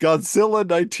tactics. Godzilla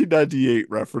 1998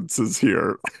 references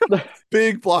here.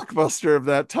 Big blockbuster of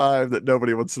that time that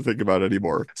nobody wants to think about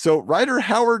anymore. So writer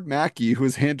Howard Mackie, who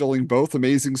is handling both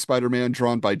Amazing Spider-Man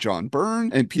drawn by John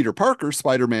Byrne and Peter Parker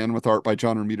Spider-Man with art by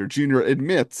John Romita Jr.,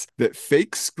 admits that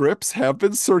fake scripts have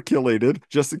been circulated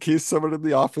just in case someone in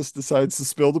the office decides to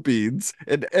spill the beans.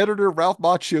 And editor Ralph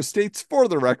Macchio states for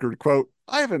the record, quote,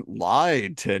 I haven't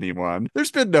lied to anyone.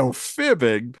 There's been no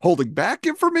fibbing. Holding back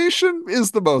information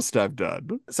is the most I've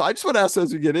done. So I just want to ask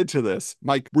as we get into this,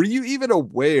 Mike, were you even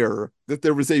aware that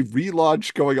there was a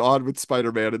relaunch going on with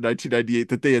Spider-Man in 1998,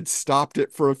 that they had stopped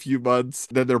it for a few months,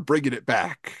 then they're bringing it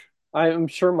back? I'm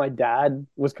sure my dad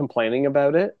was complaining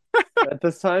about it at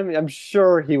this time. I'm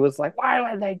sure he was like,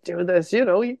 why would they do this? You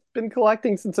know, he's been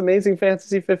collecting since Amazing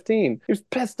Fantasy 15. He was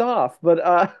pissed off, but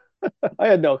I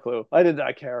had no clue. I did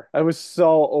not care. I was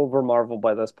so over Marvel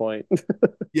by this point.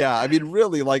 Yeah, I mean,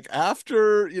 really, like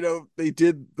after, they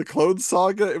did the Clone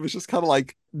Saga, it was just kind of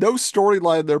like, no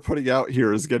storyline they're putting out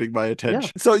here is getting my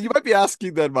attention. Yeah. So you might be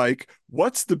asking then, Mike,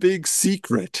 what's the big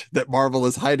secret that Marvel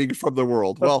is hiding from the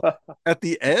world? Well, at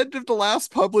the end of the last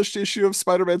published issue of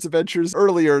Spider-Man's Adventures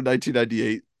earlier in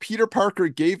 1998, Peter Parker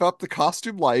gave up the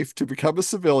costume life to become a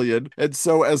civilian. And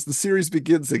so as the series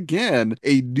begins again,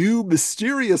 a new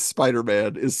mysterious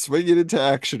Spider-Man is swinging into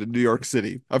action in New York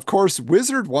City. Of course,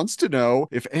 Wizard wants to know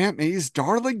if Aunt May's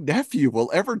darling nephew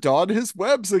will ever don his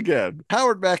webs again.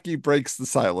 Howard Mackie breaks the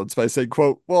silence by saying,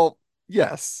 quote, well,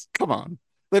 yes, come on.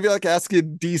 That'd be like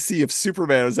asking DC if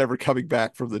Superman is ever coming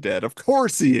back from the dead. Of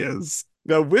course he is.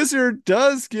 Now, Wizard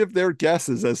does give their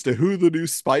guesses as to who the new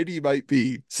Spidey might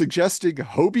be, suggesting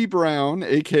Hobie Brown,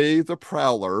 aka the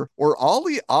Prowler, or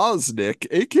Ollie Osnick,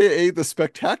 aka the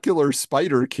Spectacular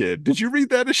Spider Kid. Did you read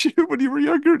that issue when you were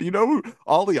younger? Do you know who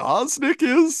Ollie Osnick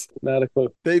is? Not a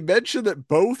clue. They mention that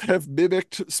both have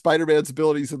mimicked Spider-Man's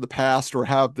abilities in the past or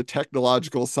have the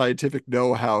technological scientific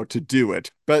know-how to do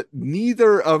it, but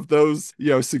neither of those,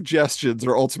 suggestions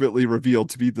are ultimately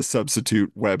revealed to be the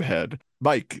substitute webhead.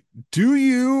 Mike, do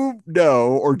you know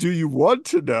or do you want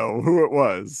to know who it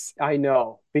was? I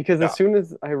know, because as soon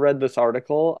as I read this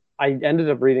article, I ended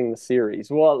up reading the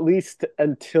series. Well, at least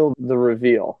until the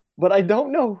reveal. But I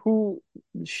don't know who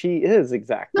she is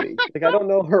exactly. Like, I don't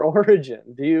know her origin.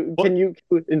 Can you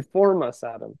inform us,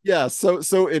 Adam? Yeah,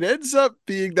 so it ends up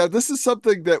being that this is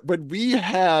something that when we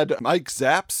had Mike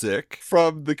Zapcic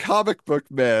from the Comic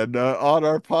Book Men on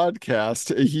our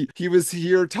podcast, he was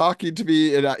here talking to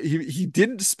me, and he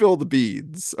didn't spill the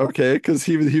beans, okay? Because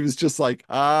he was just like,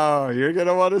 oh, you're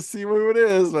gonna want to see who it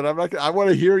is, but I want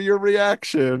to hear your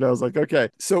reaction. I was like, okay.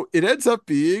 So it ends up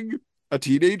being a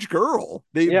teenage girl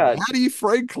named Maddie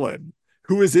Franklin,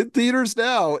 who is in theaters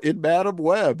now in Madam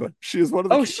Web. She is one of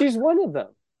the. Oh, she's one of them.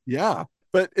 Yeah.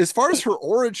 But as far as her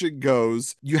origin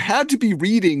goes, you had to be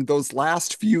reading those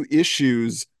last few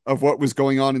issues of what was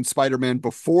going on in Spider-Man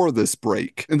before this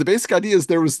break. And the basic idea is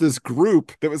there was this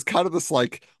group that was kind of this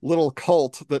like little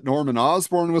cult that Norman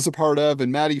Osborn was a part of,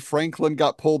 and Maddie Franklin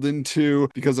got pulled into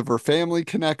because of her family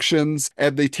connections.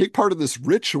 And they take part in this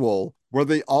ritual where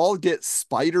they all get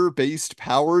spider-based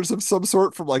powers of some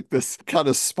sort from like this kind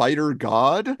of spider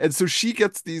god. And so she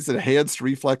gets these enhanced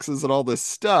reflexes and all this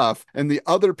stuff, and the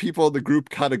other people in the group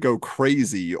kind of go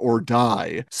crazy or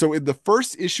die. So in the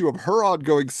first issue of her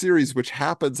ongoing series, which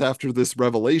happens after this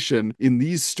revelation, in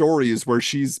these stories where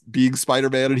she's being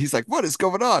Spider-Man and he's like, what is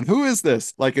going on? Who is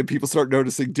this? Like, and people start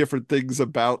noticing different things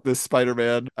about this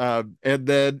Spider-Man. And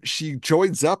then she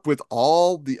joins up with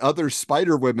all the other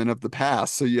Spider-Women of the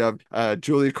past. So you have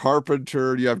Julia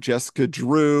Carpenter, you have Jessica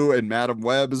Drew, and Madam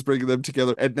Web is bringing them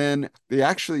together. And then they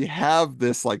actually have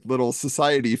this like little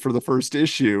society for the first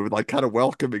issue, like kind of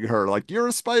welcoming her, like, you're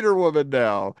a Spider Woman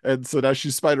now. And so now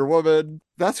she's Spider Woman.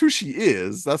 That's who she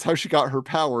is. That's how she got her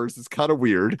powers. It's kind of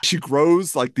weird. She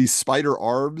grows like these spider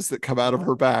arms that come out of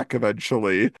her back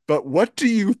eventually. But what do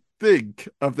you think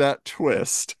of that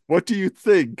twist? What do you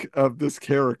think of this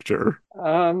character?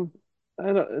 I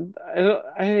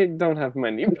don't have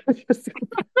many.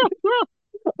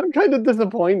 I'm kind of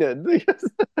disappointed because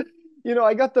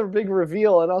I got the big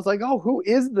reveal and I was like, oh, who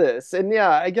is this? And yeah,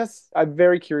 I guess I'm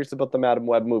very curious about the Madam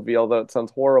Web movie, although it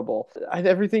sounds horrible.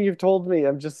 Everything you've told me,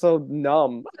 I'm just so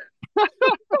numb.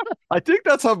 I think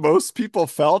that's how most people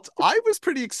felt. I was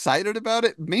pretty excited about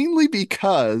it, mainly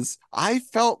because I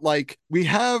felt like we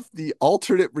have the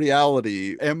alternate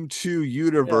reality M2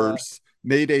 universe. Yeah.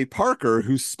 Mayday Parker,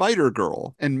 who's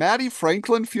Spider-Girl. And Maddie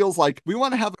Franklin feels like we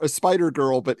want to have a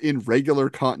Spider-Girl, but in regular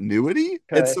continuity.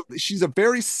 Okay. And so she's a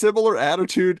very similar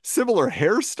attitude, similar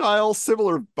hairstyle,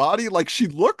 similar body. Like she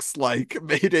looks like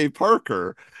Mayday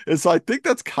Parker. And so I think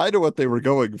that's kind of what they were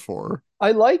going for.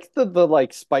 I like the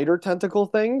like spider tentacle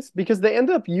things because they end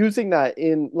up using that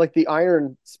in like the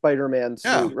Iron Spider-Man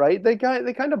suit, right? They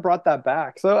kind of brought that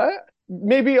back. So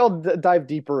maybe I'll dive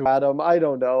deeper, Adam. I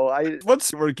don't know.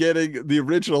 Once we're getting the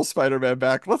original Spider-Man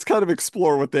back, let's kind of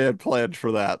explore what they had planned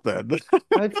for that then.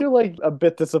 I feel like a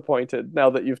bit disappointed now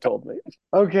that you've told me.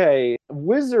 Okay.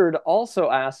 Wizard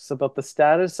also asks about the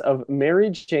status of Mary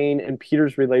Jane and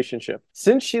Peter's relationship.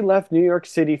 Since she left New York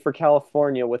City for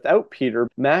California without Peter,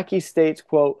 Mackie states,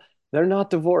 quote, "They're not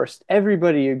divorced.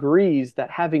 Everybody agrees that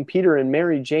having Peter and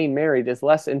Mary Jane married is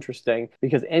less interesting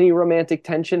because any romantic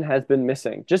tension has been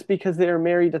missing. Just because they are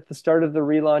married at the start of the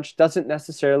relaunch doesn't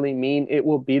necessarily mean it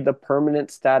will be the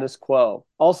permanent status quo."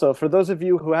 Also, for those of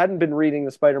you who hadn't been reading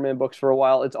the Spider-Man books for a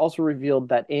while, it's also revealed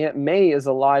that Aunt May is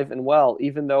alive and well,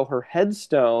 even though her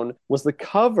headstone was the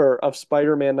cover of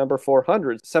Spider-Man number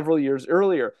 400 several years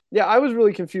earlier. Yeah, I was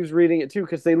really confused reading it too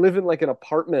because they live in like an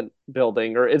apartment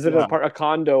building, or is it a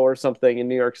condo or something in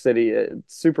New York City?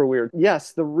 It's super weird.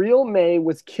 Yes, the real May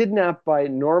was kidnapped by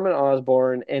Norman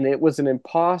Osborn, and it was an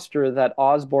imposter that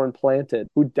Osborn planted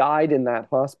who died in that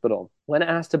hospital. When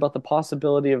asked about the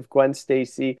possibility of Gwen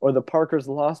Stacy or the Parker's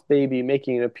lost baby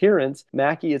making an appearance,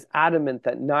 Mackie is adamant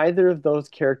that neither of those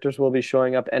characters will be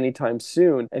showing up anytime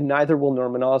soon, and neither will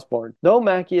Norman Osborn. Though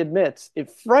Mackie admits, "It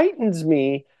frightens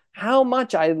me how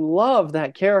much I love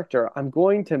that character. I'm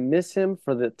going to miss him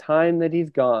for the time that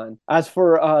he's gone." As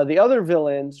for the other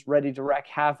villains ready to wreak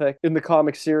havoc in the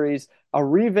comic series, a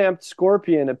revamped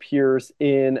Scorpion appears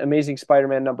in Amazing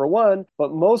Spider-Man #1,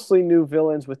 but mostly new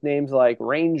villains with names like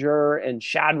Ranger and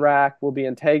Shadrack will be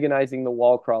antagonizing the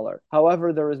Wallcrawler.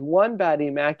 However, there is one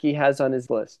baddie Mackie has on his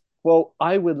list. Quote,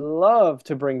 "I would love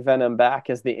to bring Venom back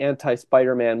as the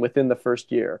anti-Spider-Man within the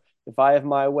first year. If I have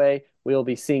my way, we'll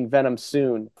be seeing Venom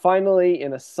soon." Finally,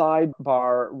 in a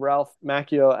sidebar, Ralph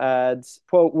Macchio adds,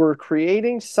 quote, "We're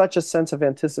creating such a sense of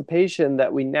anticipation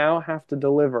that we now have to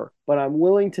deliver, but I'm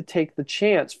willing to take the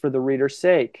chance for the reader's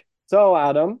sake." So,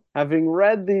 Adam, having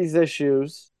read these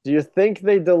issues, do you think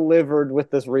they delivered with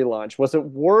this relaunch? Was it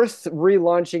worth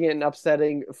relaunching it and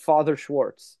upsetting Father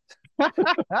Schwartz?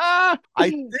 I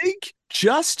think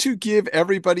just to give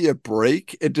everybody a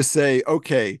break and to say,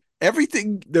 okay,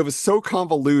 everything that was so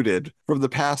convoluted from the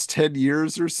past 10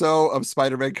 years or so of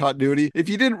Spider-Man continuity, if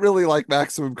you didn't really like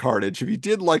Maximum Carnage, if you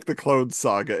didn't like the Clone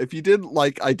Saga, if you didn't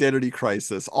like Identity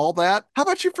Crisis, all that, how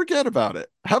about you forget about it?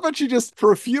 How about you just,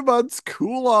 for a few months,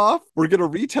 cool off? We're going to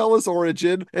retell his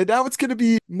origin, and now it's going to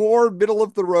be more middle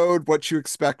of the road what you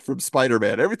expect from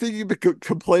Spider-Man. Everything you've been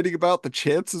complaining about, the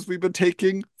chances we've been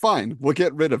taking, fine, we'll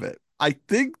get rid of it. I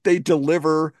think they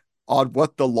deliver on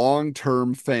what the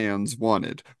long-term fans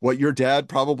wanted, what your dad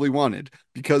probably wanted.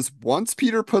 Because once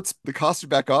Peter puts the costume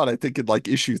back on, I think in like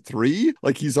issue 3,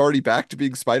 like he's already back to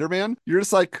being Spider-Man, you're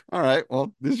just like, all right,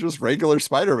 well, these are just regular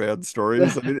Spider-Man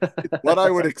stories. I mean, it's what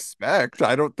I would expect.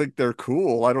 I don't think they're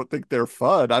cool. I don't think they're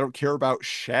fun. I don't care about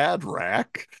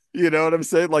Shadrack. You know what I'm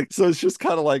saying? Like, so it's just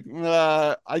kind of like,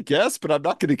 I guess, but I'm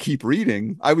not going to keep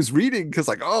reading. I was reading because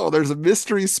like, oh, there's a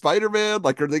mystery Spider-Man.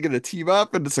 Like, are they going to team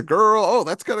up and it's a girl? Oh,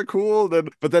 that's kind of cool.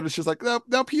 But then it's just like, no,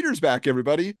 now Peter's back,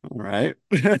 everybody. All right.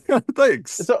 Thanks.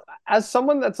 So as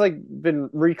someone that's like been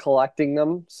recollecting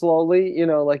them slowly,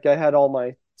 like I had all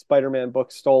my Spider-Man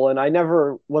books stolen. I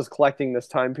never was collecting this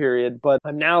time period, but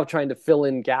I'm now trying to fill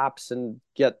in gaps and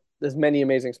get as many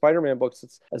Amazing Spider-Man books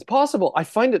as possible. I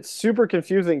find it super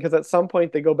confusing because at some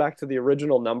point they go back to the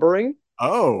original numbering.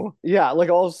 Oh. Yeah,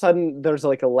 like all of a sudden there's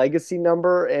like a legacy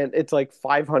number and it's like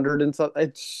 500 and something.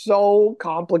 It's so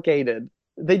complicated.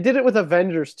 They did it with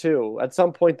Avengers too. At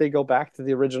some point, they go back to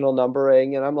the original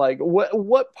numbering, and I'm like,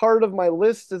 what part of my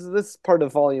list is this part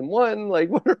of Volume One? Like,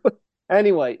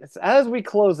 Anyway, as we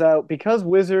close out, because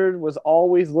Wizard was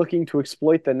always looking to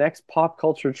exploit the next pop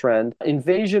culture trend,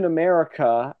 Invasion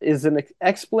America is an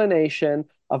explanation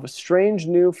of a strange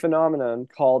new phenomenon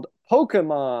called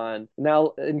Pokemon.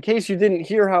 Now, in case you didn't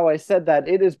hear how I said that,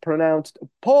 it is pronounced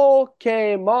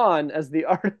Pokemon, as the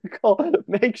article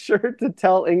makes sure to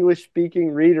tell English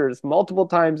speaking readers multiple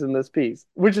times in this piece,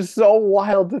 which is so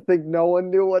wild to think no one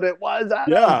knew what it was,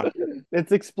 Adam. Yeah.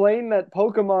 It's explained that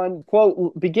Pokemon,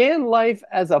 quote, began life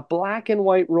as a black and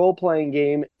white role playing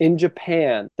game in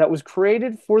Japan that was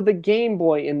created for the Game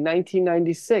Boy in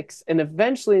 1996 and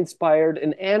eventually inspired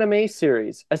an anime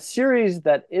series, a series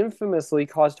that infamously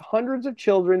caused hundreds of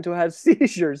children to have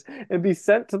seizures and be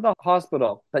sent to the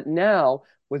hospital. But now,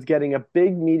 was getting a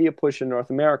big media push in North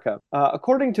America.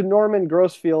 According to Norman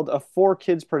Grossfield of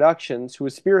 4Kids Productions, who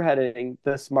is spearheading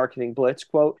this marketing blitz,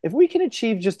 quote, if we can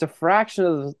achieve just a fraction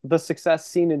of the success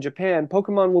seen in Japan,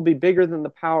 Pokemon will be bigger than the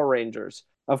Power Rangers.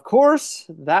 Of course,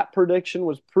 that prediction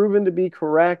was proven to be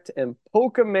correct, and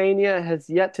Pokemania has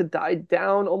yet to die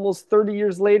down almost 30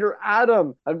 years later.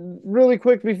 Adam, really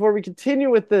quick before we continue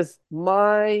with this,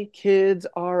 my kids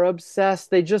are obsessed.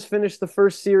 They just finished the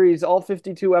first series, all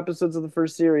 52 episodes of the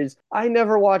first series. I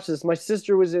never watched this. My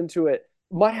sister was into it.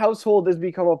 My household has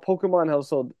become a Pokemon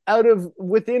household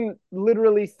within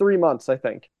literally 3 months, I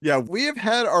think. Yeah, we have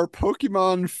had our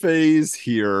Pokemon phase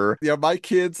here. Yeah, my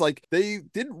kids, like, they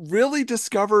didn't really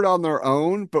discover it on their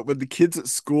own, but when the kids at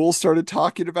school started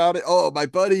talking about it, oh, my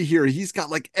buddy here, he's got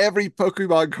like every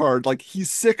Pokemon card. Like,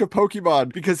 he's sick of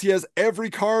Pokemon because he has every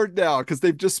card now because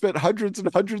they've just spent hundreds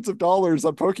and hundreds of dollars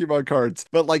on Pokemon cards.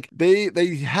 But like, they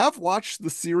have watched the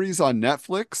series on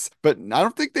Netflix, but I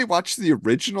don't think they watched the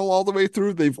original all the way through.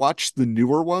 They've watched the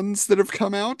newer ones that have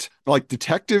come out, like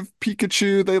Detective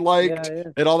Pikachu they liked,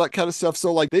 and all that kind of stuff.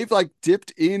 So like they've like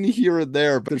dipped in here and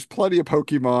there, but there's plenty of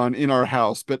Pokemon in our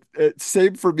house. But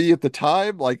same for me at the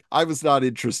time, like I was not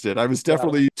interested. I was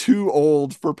definitely too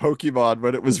old for Pokemon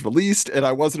when it was released, and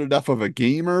I wasn't enough of a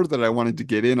gamer that I wanted to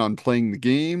get in on playing the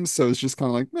game. So it's just kind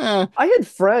of like, eh. I had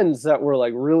friends that were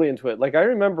like really into it. Like I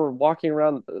remember walking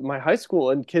around my high school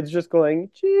and kids just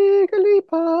going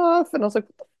Jigglypuff, and I was like,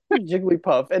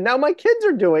 Jigglypuff, and now my kids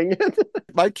are doing it.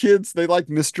 My kids, they like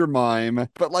Mr. Mime,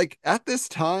 but like at this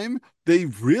time, they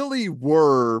really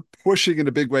were pushing in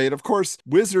a big way. And of course,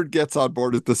 Wizard gets on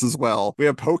board with this as well. We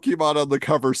have Pokemon on the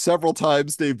cover several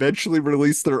times. They eventually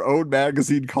released their own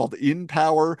magazine called In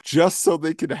Power just so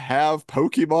they could have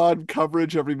Pokemon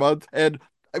coverage every month. And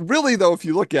really, though, if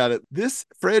you look at it, this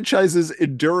franchise's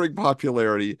enduring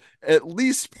popularity, at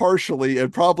least partially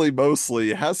and probably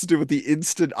mostly, has to do with the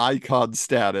instant icon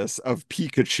status of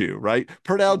Pikachu, right?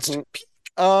 Pronounced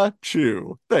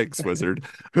Pikachu. Thanks, Wizard.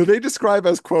 Who they describe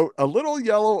as, quote, a little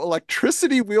yellow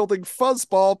electricity-wielding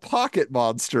fuzzball pocket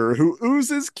monster who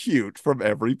oozes cute from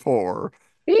every pore.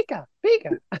 Pika,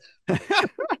 Pika.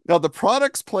 Now, the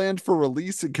products planned for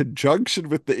release in conjunction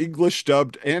with the English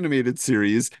dubbed animated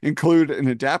series include an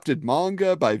adapted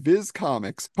manga by Viz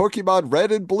Comics, Pokemon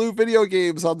Red and Blue video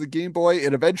games on the Game Boy,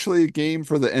 and eventually a game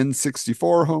for the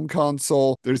N64 home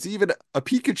console. There's even a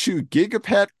Pikachu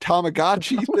Gigapet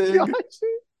Tamagotchi thing.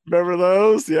 Remember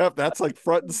those? Yep, that's like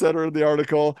front and center in the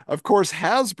article. Of course,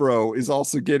 Hasbro is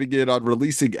also getting in on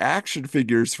releasing action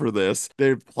figures for this. They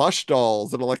have plush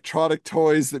dolls and electronic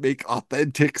toys that make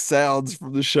authentic sounds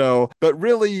from the show. But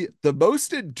really, the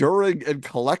most enduring and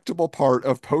collectible part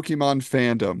of Pokemon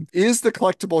fandom is the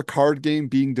collectible card game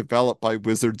being developed by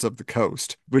Wizards of the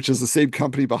Coast, which is the same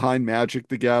company behind Magic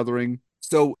the Gathering.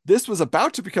 So this was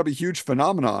about to become a huge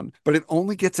phenomenon, but it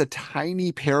only gets a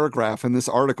tiny paragraph in this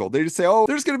article. They just say, oh,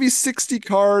 there's going to be 60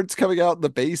 cards coming out in the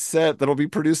base set that'll be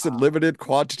produced in limited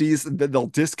quantities, and then they'll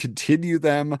discontinue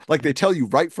them. Like they tell you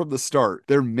right from the start,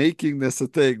 they're making this a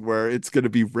thing where it's going to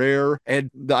be rare. And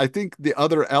I think the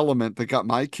other element that got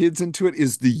my kids into it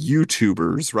is the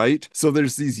YouTubers, right? So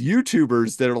there's these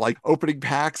YouTubers that are like opening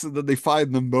packs and then they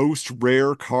find the most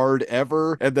rare card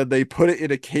ever, and then they put it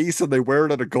in a case and they wear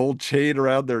it on a gold chain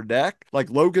around their neck.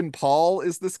 Like Logan Paul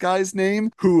is this guy's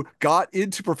name, who got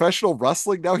into professional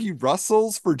wrestling. Now he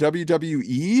wrestles for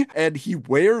WWE and he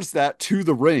wears that to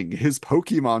the ring. His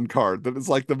Pokemon card that is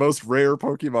like the most rare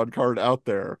Pokemon card out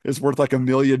there is worth like $1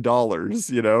 million,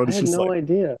 you know? I had no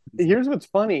idea. Here's what's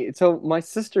funny. So my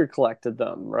sister collected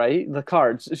them, right? The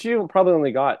cards. She probably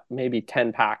only got maybe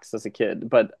 10 packs as a kid,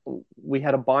 but we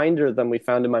had a binder of them we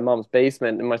found in my mom's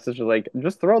basement, and my sister's like,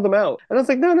 just throw them out. And I was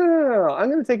like, no.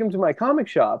 I'm going to take them to my comic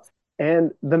shop.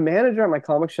 And the manager at my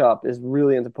comic shop is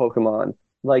really into Pokemon.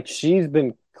 Like she's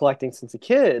been collecting since a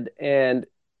kid. And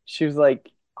she was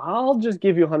like, I'll just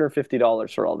give you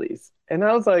 $150 for all these. And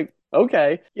I was like,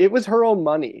 okay. It was her own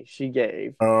money she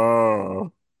gave.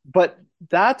 Oh. But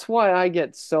that's why I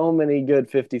get so many good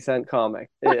 50 Cent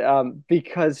comics,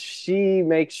 because she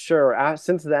makes sure.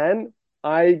 Since then,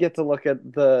 I get to look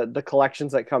at the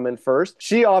collections that come in first.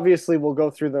 She obviously will go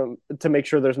through them to make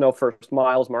sure there's no first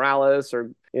Miles Morales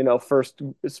or first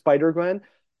Spider-Gwen,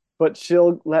 but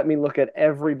she'll let me look at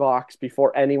every box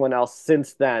before anyone else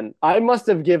since then. I must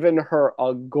have given her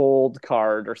a gold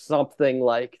card or something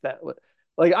like that.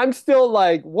 Like I'm still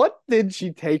like, what did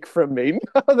she take from me?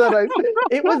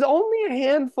 It was only a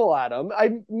handful, Adam.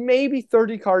 I maybe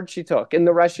 30 cards she took, and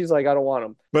the rest she's like, I don't want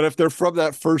them. But if they're from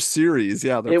that first series,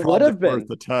 yeah, they're It would probably have worth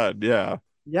been. a ton. Yeah.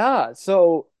 Yeah,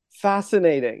 so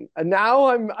fascinating. And now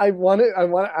I want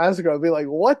to ask her, I'll be like,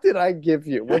 what did I give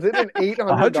you? Was it an $800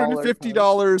 card?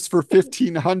 $150 for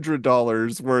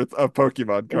 $1,500 worth of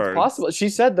Pokemon It's cards. possible. She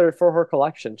said they're for her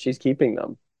collection. She's keeping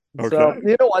them. So, Okay.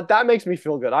 you know what? That makes me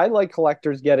feel good. I like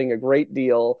collectors getting a great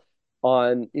deal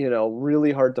on,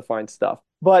 really hard to find stuff.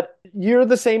 But you're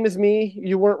the same as me.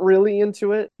 You weren't really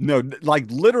into it. No, like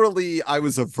literally, I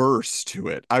was averse to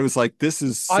it. I was like, this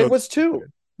is I so was too.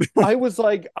 stupid. I was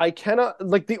like, I cannot,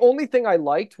 like, the only thing I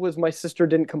liked was my sister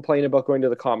didn't complain about going to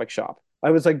the comic shop.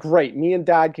 I was like, great, me and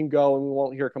dad can go and we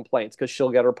won't hear complaints because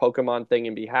she'll get her Pokemon thing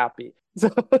and be happy. So,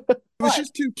 It was but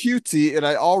just too cutesy, and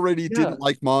I already yeah, didn't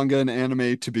like manga and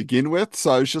anime to begin with.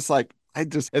 So I was just like,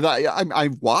 I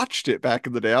watched it back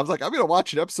in the day. I was like, I'm gonna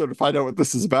watch an episode to find out what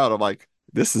this is about. I'm like,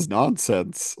 this is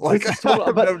nonsense. Like, this is I total,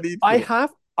 have no but need for I this.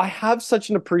 have I have such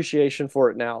an appreciation for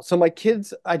it now. So my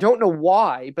kids, I don't know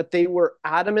why, but they were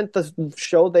adamant the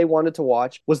show they wanted to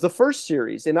watch was the first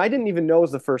series. And I didn't even know it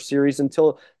was the first series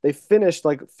until they finished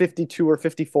like 52 or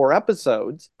 54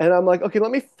 episodes. And I'm like, okay, let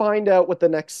me find out what the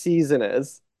next season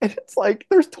is. And it's like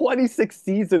there's 26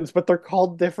 seasons, but they're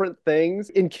called different things.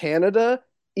 In Canada,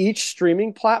 each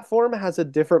streaming platform has a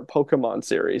different Pokemon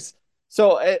series.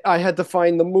 So I had to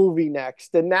find the movie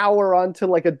next, and now we're on to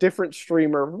like a different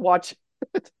streamer. Watch,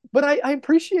 but I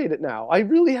appreciate it now. I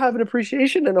really have an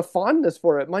appreciation and a fondness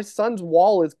for it. My son's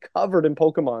wall is covered in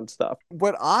Pokemon stuff.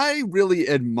 What I really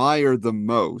admire the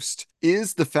most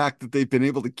is the fact that they've been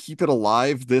able to keep it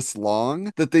alive this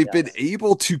long, that they've been Yes.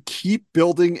 able to keep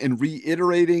building and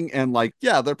reiterating. And like,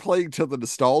 yeah, they're playing to the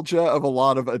nostalgia of a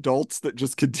lot of adults that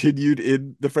just continued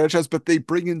in the franchise, but they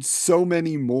bring in so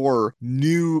many more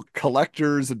new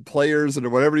collectors and players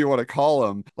and whatever you want to call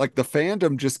them. Like the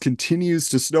fandom just continues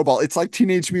to snowball. It's like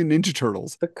Teenage Mutant Ninja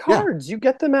Turtles. The Yeah. cards, you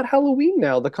get them at Halloween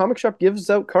now. The comic shop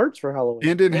gives out cards for Halloween.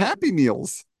 And in Yeah. Happy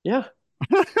Meals. Yeah.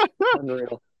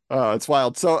 Unreal. It's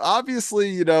wild. So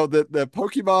obviously, the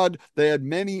Pokemon, they had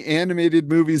many animated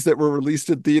movies that were released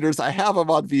in theaters. I have them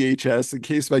on VHS in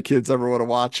case my kids ever want to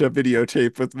watch a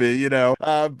videotape with me.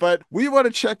 But we want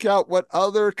to check out what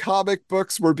other comic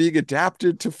books were being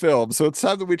adapted to film. So it's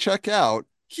time that we check out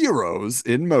Heroes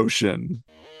in Motion.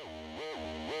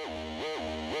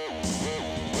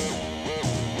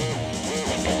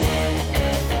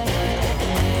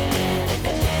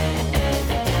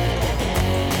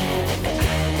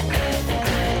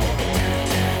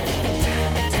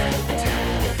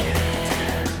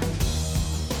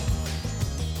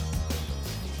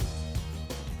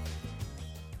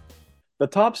 The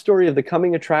top story of the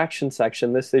coming attraction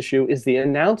section this issue is the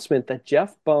announcement that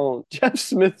Jeff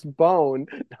Smith's Bone,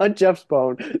 not Jeff's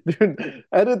Bone, dude,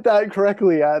 edit that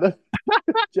correctly, Adam.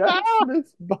 Jeff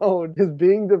Smith's Bone is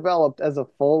being developed as a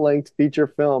full-length feature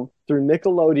film through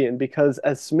Nickelodeon because,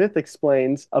 as Smith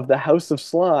explains of the House of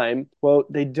Slime, quote,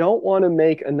 they don't want to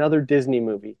make another Disney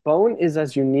movie. Bone is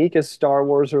as unique as Star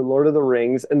Wars or Lord of the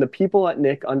Rings, and the people at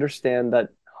Nick understand that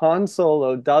Han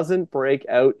Solo doesn't break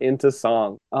out into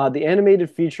song. The animated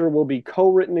feature will be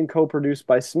co-written and co-produced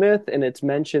by Smith, and it's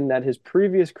mentioned that his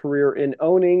previous career in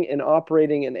owning and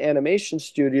operating an animation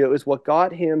studio is what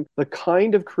got him the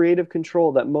kind of creative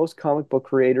control that most comic book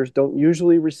creators don't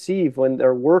usually receive when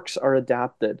their works are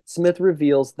adapted. Smith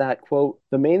reveals that, quote,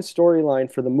 the main storyline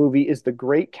for the movie is the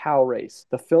Great Cow Race.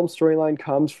 The film storyline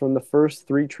comes from the first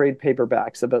 3 trade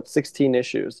paperbacks, about 16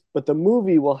 issues, but the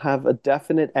movie will have a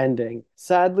definite ending.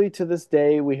 Sadly, to this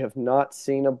day, we have not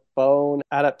seen a Bone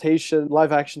adaptation,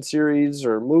 live action series,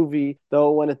 or movie,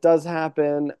 though when it does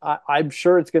happen, I'm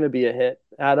sure it's going to be a hit.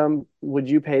 Adam, would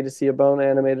you pay to see a Bone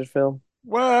animated film?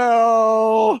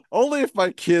 Well, only if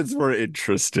my kids were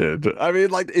interested. I mean,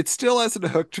 like, it still hasn't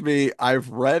hooked me. I've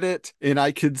read it and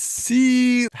I could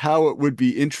see how it would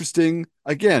be interesting.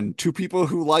 Again, to people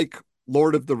who like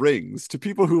Lord of the Rings, to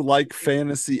people who like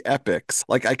fantasy epics.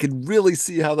 Like, I could really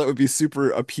see how that would be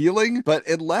super appealing, but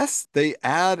unless they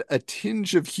add a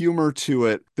tinge of humor to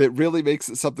it that really makes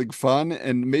it something fun,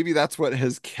 and maybe that's what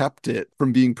has kept it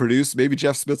from being produced. Maybe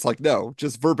Jeff Smith's like, no,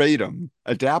 just verbatim,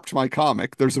 adapt my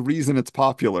comic. There's a reason it's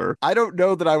popular. I don't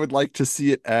know that I would like to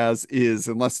see it as is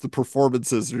unless the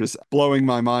performances are just blowing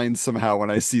my mind somehow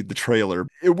when I see the trailer.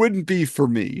 It wouldn't be for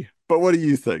me. But what do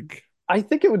you think? I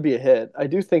think it would be a hit. I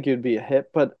do think it would be a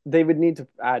hit, but they would need to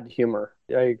add humor.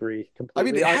 I agree I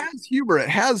mean, completely. it has humor. It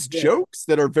has Yeah. jokes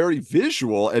that are very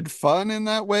visual and fun in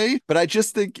that way, but I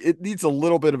just think it needs a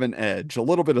little bit of an edge, a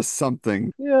little bit of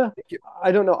something. Yeah,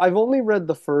 I don't know. I've only read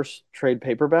the first trade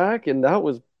paperback, and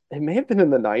it may have been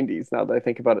in the 90s now that I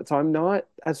think about it. So I'm not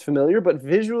as familiar, but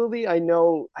visually, I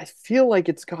feel like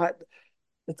it's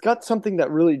got something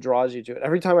that really draws you to it.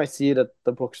 Every time I see it at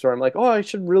the bookstore, I'm like, oh, I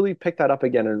should really pick that up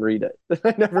again and read it.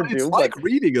 I never It's do, like but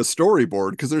reading a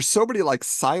storyboard because there's so many like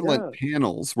silent yeah.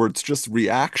 panels where it's just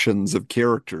reactions of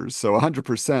characters. So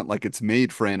 100% like it's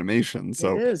made for animation. It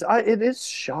So is. It is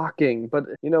shocking, but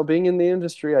being in the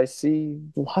industry, I see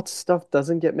lots of stuff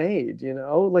doesn't get made.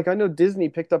 Like I know Disney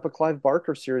picked up a Clive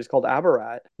Barker series called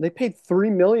Abarat. They paid 3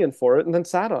 million for it and then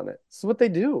sat on it. This is what they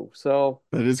do. So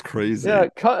that is crazy. yeah,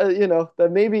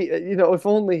 that maybe if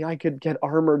only I could get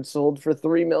Armored sold for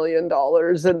 $3 million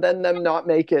and then them not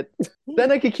make it,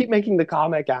 then I could keep making the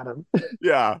comic, Adam.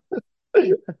 Yeah.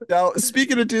 Now,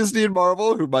 speaking of Disney and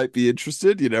Marvel, who might be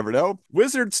interested, you never know.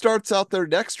 Wizard starts out their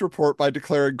next report by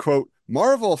declaring, quote,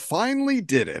 Marvel finally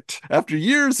did it. After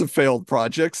years of failed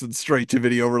projects and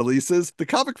straight-to-video releases, the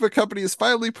comic book company has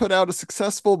finally put out a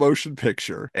successful motion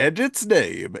picture, and its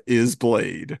name is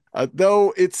Blade.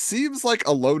 Though it seems like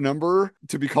a low number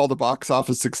to be called a box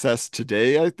office success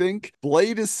today, I think,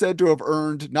 Blade is said to have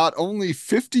earned not only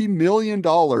 $50 million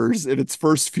in its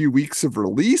first few weeks of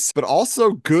release, but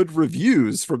also good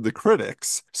reviews from the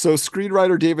critics. So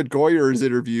screenwriter David Goyer is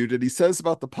interviewed, and he says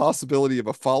about the possibility of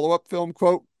a follow-up film,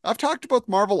 quote, I've talked to both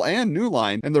Marvel and New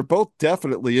Line, and they're both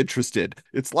definitely interested.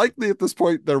 It's likely at this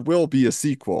point there will be a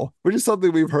sequel, which is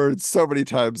something we've heard so many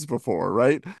times before,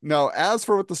 right? Now, as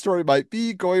for what the story might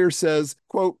be, Goyer says,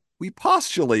 quote, we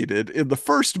postulated in the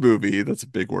first movie, that's a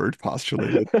big word,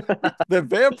 postulated, that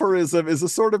vampirism is a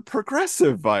sort of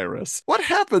progressive virus. What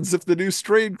happens if the new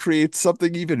strain creates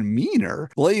something even meaner?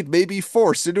 Blade may be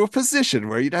forced into a position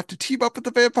where you'd have to team up with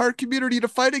the vampire community to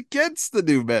fight against the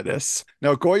new menace.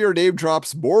 Now, Goyer name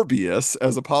drops Morbius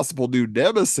as a possible new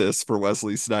nemesis for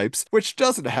Wesley Snipes, which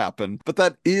doesn't happen, but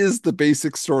that is the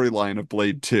basic storyline of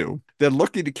Blade 2. Then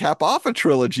looking to cap off a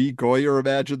trilogy, Goyer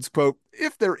imagines, quote,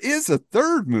 if there is a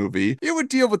third movie, it would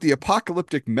deal with the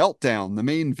apocalyptic meltdown the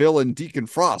main villain Deacon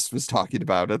Frost was talking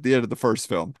about at the end of the first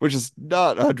film, which is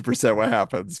not 100% what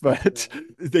happens, but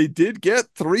they did get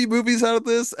 3 movies out of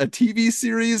this, a TV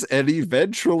series, and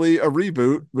eventually a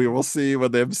reboot. We will see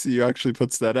when the MCU actually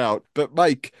puts that out. But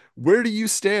Mike, where do you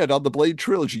stand on the Blade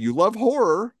trilogy? You love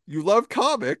horror, you love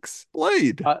comics,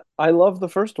 Blade. I love the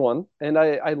first one, and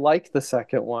I like the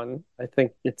second one. I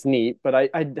think it's neat, but I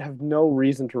have no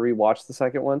reason to rewatch the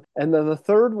second one. And then the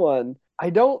third one,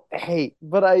 I don't hate,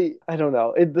 but I don't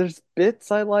know. There's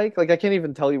bits I like. Like I can't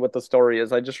even tell you what the story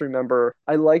is. I just remember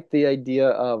I like the idea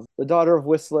of the daughter of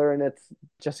Whistler, and it's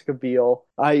Jessica Biel.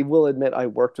 I will admit I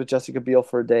worked with Jessica Biel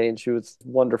for a day, and she was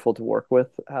wonderful to work with.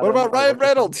 What about Ryan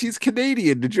Reynolds? He's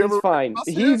Canadian. Did you He's ever? fine.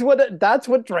 That's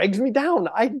what drags me down.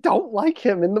 I don't like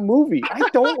him in the movie. I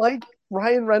don't like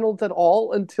Ryan Reynolds at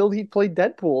all until he played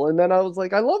Deadpool, and then I was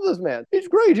like, I love this man. He's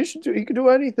great. He can do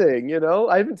anything.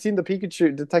 I haven't seen the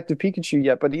Detective Pikachu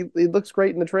yet, but he looks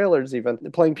great in the trailers, even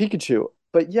playing Pikachu.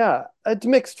 But yeah, it's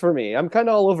mixed for me. I'm kind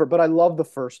of all over, but I love the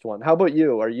first one. How about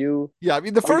you? Are you? Yeah, I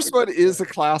mean, the first one is a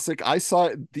classic. I saw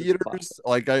it in theaters.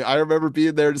 Like, I remember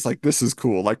being there just like, this is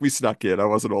cool. Like, we snuck in. I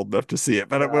wasn't old enough to see it.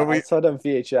 But when I saw it on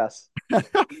VHS.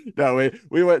 no,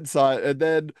 we went and saw it. And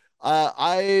then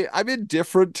I'm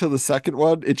indifferent to the second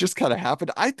one. It just kind of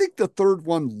happened. I think the third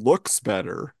one looks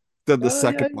better than the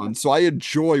second Yeah. one. So I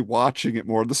enjoy watching it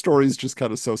more. The story is just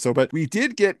kind of so-so. But we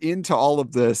did get into all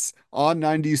of this on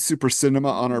 90s Super Cinema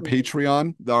on our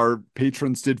Patreon. Our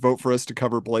patrons did vote for us to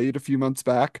cover Blade a few months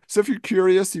back. So if you're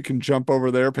curious, you can jump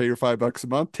over there, pay your $5 a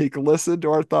month, take a listen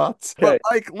to our thoughts. Okay.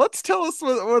 But like, let's tell us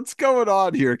what's going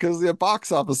on here, because the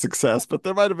box office success, but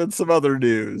there might have been some other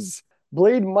news.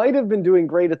 Blade might have been doing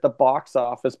great at the box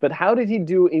office, but how did he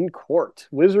do in court?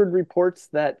 Wizard reports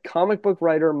that comic book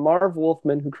writer Marv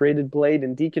Wolfman, who created Blade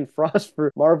and Deacon Frost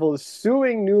for Marvel, is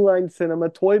suing New Line Cinema,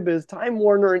 Toy Biz, Time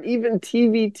Warner, and even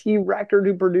TVT Record,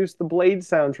 who produced the Blade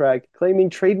soundtrack, claiming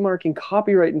trademark and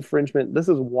copyright infringement. This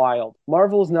is wild.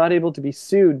 Marvel is not able to be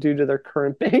sued due to their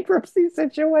current bankruptcy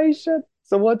situation.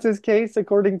 So what's his case?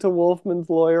 According to Wolfman's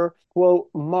lawyer, quote,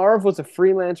 Marv was a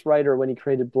freelance writer when he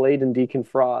created Blade and Deacon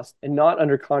Frost and not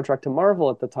under contract to Marvel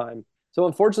at the time. So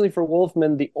unfortunately for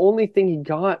Wolfman, the only thing he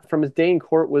got from his day in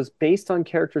court was based on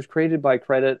characters created by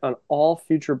credit on all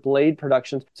future Blade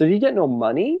productions. So did he get no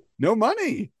money? No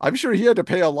money. I'm sure he had to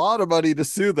pay a lot of money to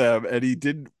sue them, and he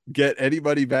didn't get any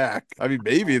money back. I mean,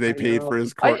 maybe they paid for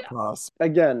his court costs.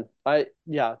 Again,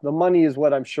 the money is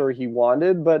what I'm sure he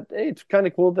wanted, but hey, it's kind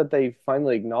of cool that they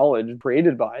finally acknowledged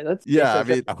created by. I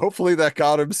mean, hopefully that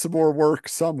got him some more work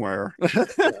somewhere.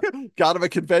 Got him a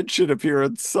convention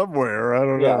appearance somewhere. I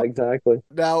don't know. Yeah, exactly.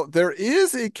 Now, there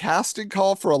is a casting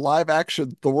call for a live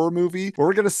action Thor movie.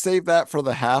 We're going to save that for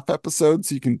the half episode,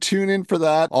 so you can tune in for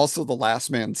that. Also, the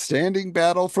Last Man Standing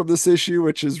battle from this issue,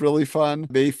 which is really fun,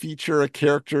 may feature a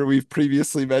character we've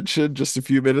previously mentioned just a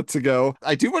few minutes ago.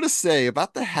 I do want to say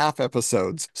about the half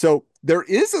episodes. So there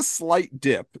is a slight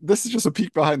dip. This is just a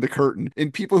peek behind the curtain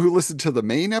in people who listen to the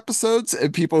main episodes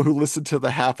and people who listen to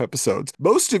the half episodes.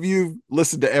 Most of you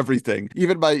listen to everything.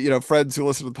 Even my, friends who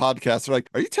listen to the podcast are like,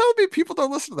 are you telling me people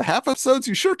don't listen to the half episodes?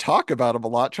 You sure talk about them a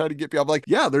lot, trying to get me. I'm like,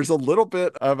 yeah, there's a little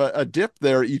bit of a dip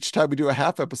there each time we do a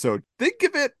half episode. Think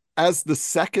of it as the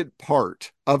second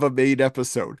part of a main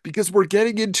episode, because we're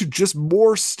getting into just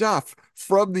more stuff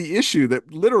from the issue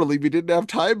that literally we didn't have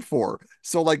time for.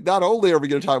 So like, not only are we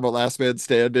going to talk about Last Man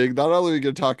Standing, not only are we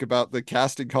going to talk about the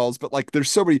casting calls, but like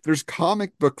there's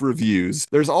comic book reviews,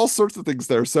 there's all sorts of things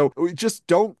there. So we just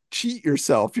don't cheat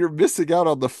yourself. You're missing out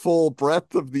on the full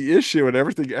breadth of the issue and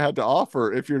everything it had to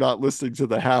offer if you're not listening to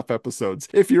the half episodes.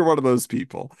 If you're one of those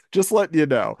people, just letting you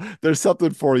know, there's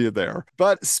something for you there.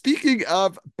 But speaking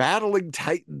of battling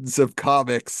titans of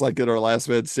comics, like in our Last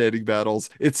Man Standing battles,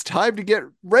 it's time to get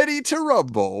ready to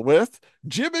rumble with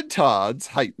Jim and Todd's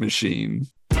Hype Machine.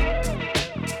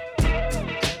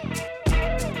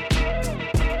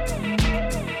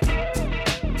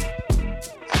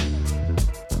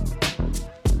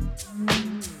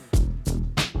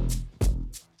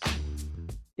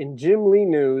 In Jim Lee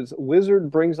news, Wizard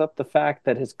brings up the fact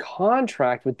that his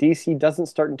contract with DC doesn't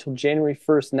start until January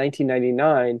 1st,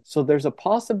 1999, so there's a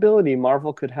possibility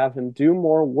Marvel could have him do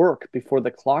more work before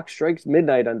the clock strikes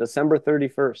midnight on December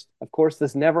 31st. Of course,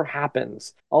 this never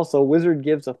happens. Also, Wizard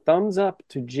gives a thumbs up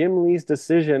to Jim Lee's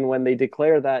decision when they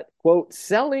declare that, quote,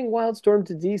 selling Wildstorm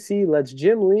to DC lets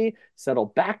Jim Lee settle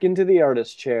back into the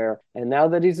artist chair. And now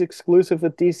that he's exclusive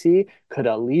with DC, could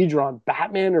a Lee drawn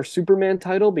Batman or Superman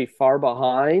title be far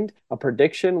behind? A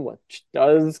prediction which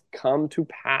does come to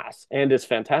pass and is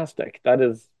fantastic. That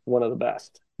is one of the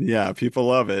best. Yeah, people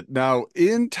love it. Now,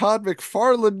 in Todd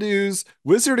McFarlane news,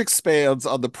 Wizard expands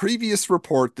on the previous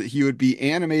report that he would be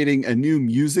animating a new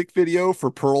music video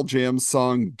for Pearl Jam's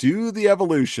song Do the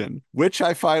Evolution, which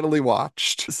I finally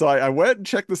watched. So I went and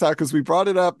checked this out because we brought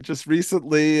it up just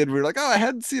recently and we were like, oh, I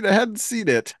hadn't seen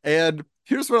it. And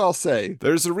here's what I'll say.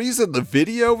 There's a reason the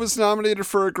video was nominated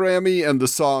for a Grammy and the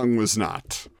song was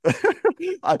not.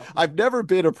 I've never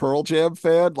been a Pearl Jam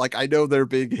fan. Like, I know their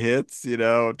big hits,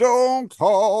 Don't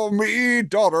Call Me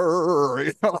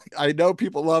Daughter. I know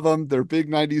people love them. They're a big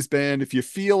 90s band. If you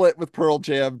feel it with Pearl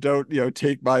Jam, don't,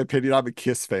 take my opinion. I'm a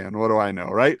Kiss fan. What do I know,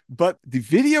 right? But the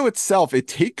video itself, it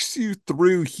takes you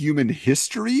through human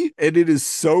history, and it is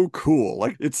so cool.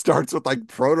 Like, it starts with like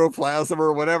protoplasm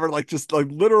or whatever, like just like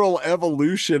literal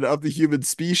evolution of the human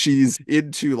species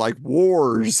into like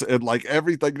wars and like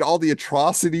everything, all the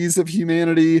atrocities of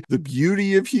humanity, the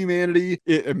beauty of humanity.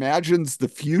 It imagines the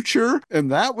future.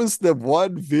 And that was the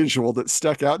one visual that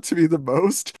stuck out to me the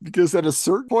most, because at a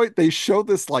certain point they show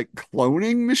this like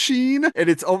cloning machine, and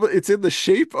it's in the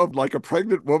shape of like a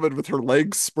pregnant woman with her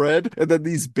legs spread, and then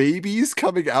these babies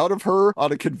coming out of her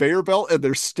on a conveyor belt, and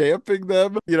they're stamping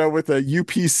them, with a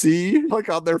UPC like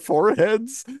on their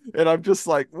foreheads. And I'm just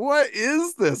like, what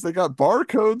is this? They got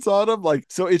barcodes on them. Like,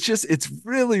 so it's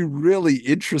really, really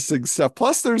interesting stuff.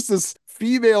 Plus there's this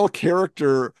female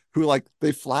character who like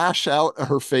they flash out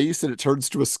her face and it turns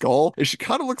to a skull, and she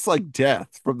kind of looks like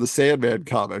Death from the Sandman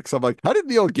comics. I'm like, how did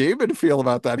Neil Gaiman feel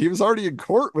about that? He was already in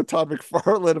court with Todd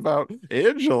McFarlane about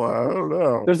Angela. I don't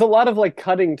know. There's a lot of like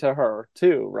cutting to her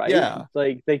too, right? Yeah.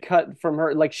 Like they cut from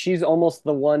her, like she's almost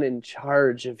the one in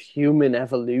charge of human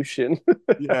evolution.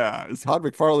 Yeah, Todd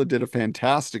McFarlane did a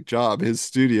fantastic job, his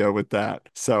studio, with that.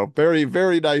 So very,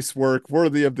 very nice work,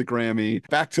 worthy of the Grammy.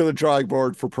 Back to the drawing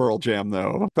board for Pearl Jam,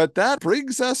 though. But that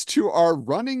brings us to our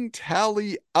running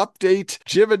tally update.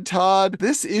 Jim and Todd,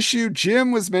 this issue,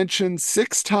 Jim was mentioned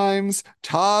 6 times,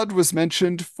 Todd was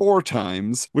mentioned 4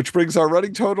 times, which brings our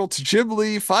running total to Jim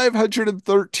Lee,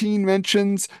 513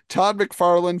 mentions, Todd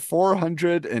McFarlane,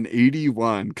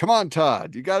 481. Come on,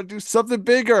 Todd, you got to do something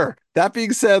bigger. That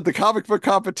being said, the comic book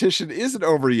competition isn't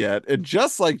over yet, and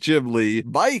just like Jim Lee,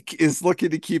 Mike is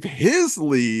looking to keep his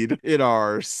lead in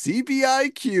our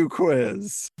CBIQ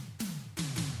quiz.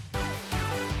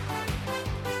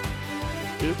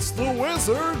 It's the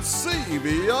Wizard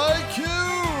CBIQ!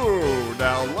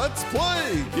 Now let's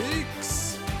play,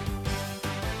 geeks!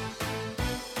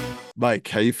 Mike,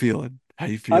 how you feeling? How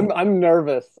you feeling? I'm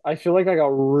nervous. I feel like I got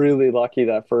really lucky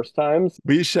that first time.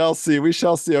 We shall see. We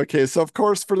shall see. Okay, so of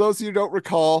course, for those of you who don't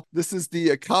recall, this is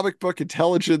the comic book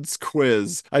intelligence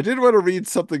quiz. I did want to read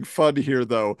something fun here,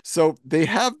 though. So they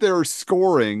have their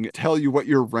scoring tell you what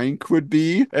your rank would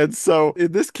be. And so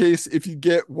in this case, if you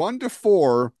get 1 to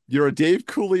 4, you're a Dave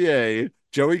Coulier,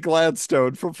 Joey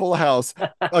Gladstone from Full House,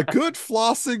 a good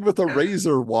flossing with a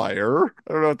razor wire.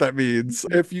 I don't know what that means.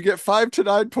 If you get 5 to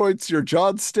 9 points, you're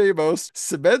John Stamos,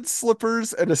 cement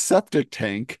slippers, and a septic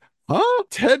tank. Huh?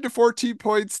 10 to 14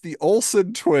 points, the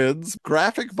Olsen twins.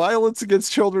 Graphic violence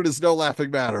against children is no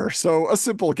laughing matter, so a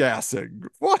simple gassing.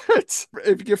 What?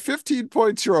 If you get 15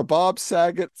 points, you're a Bob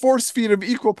Saget. Force feed him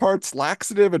equal parts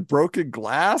laxative and broken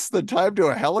glass, then time to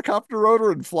a helicopter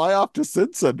rotor and fly off to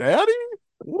Cincinnati?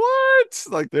 What?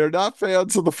 Like, they're not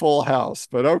fans of the Full House,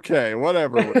 but okay,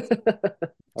 whatever. Okay.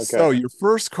 So your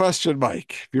first question,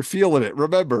 Mike, if you're feeling it,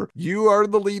 remember, you are in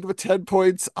the lead with 10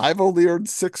 points. I've only earned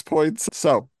 6 points.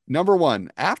 So number 1,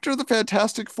 after the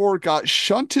Fantastic Four got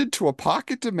shunted to a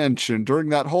pocket dimension during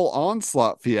that whole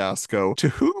Onslaught fiasco, to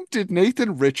whom did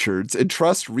Nathan Richards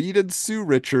entrust Reed and Sue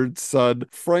Richards' son,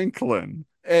 Franklin?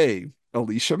 A,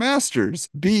 Alicia Masters.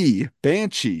 B,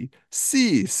 Banshee.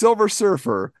 C, Silver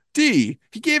Surfer. D,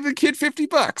 he gave the kid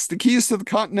 $50, the keys to the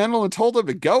Continental, and told him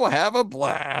to go have a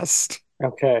blast.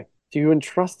 Okay. Do you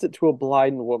entrust it to a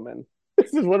blind woman?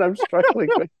 This is what I'm struggling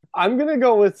with. I'm going to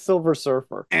go with Silver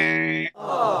Surfer.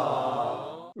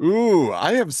 Ooh,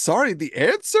 I am sorry. The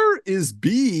answer is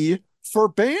B for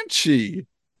Banshee.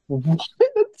 What?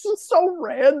 It's just so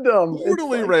random.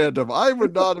 Totally random. I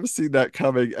would not have seen that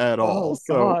coming at all.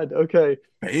 Oh, God. Okay.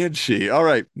 Banshee. All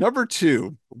right. Number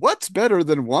 2. What's better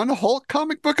than 1 Hulk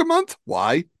comic book a month?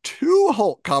 Why 2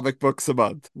 Hulk comic books a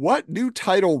month? What new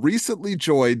title recently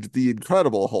joined the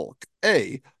Incredible Hulk?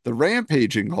 A, The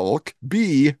Rampaging Hulk.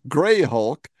 B, Gray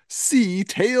Hulk. C,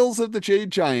 Tales of the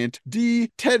Jade Giant.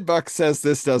 D, $10 says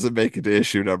this doesn't make it to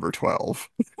issue number 12.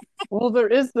 Well, there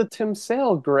is the Tim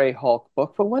Sale Gray Hulk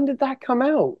book, but when did that come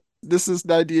out? This is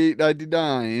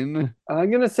 98.99. I'm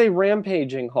going to say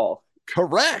Rampaging Hulk.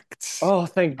 Correct. Oh,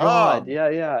 thank God.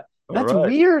 Yeah. That's right.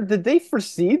 weird. Did they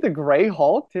foresee the Gray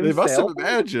Hulk? They must have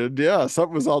imagined, yeah,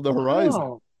 something was on the horizon.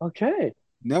 Oh, okay.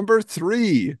 Number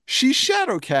 3, she's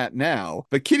Shadowcat now,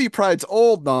 but Kitty Pryde's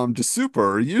old nom de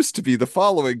super used to be the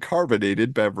following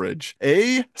carbonated beverage.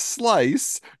 A,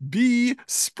 Slice. B,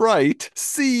 Sprite.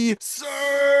 C,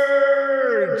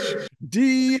 Surge.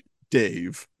 D,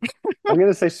 Dave. I'm going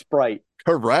to say Sprite.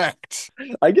 Correct.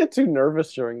 I get too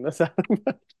nervous during this.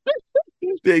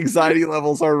 The anxiety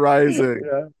levels are rising.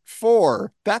 Yeah.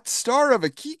 4, that star of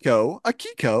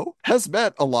Akiko, has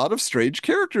met a lot of strange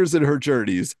characters in her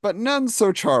journeys, but none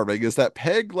so charming as that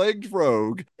peg-legged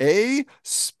rogue. A,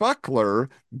 Spuckler.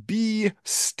 B,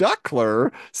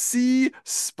 Stuckler. C,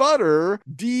 Sputter.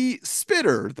 D,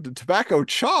 Spitter, the Tobacco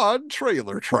Chod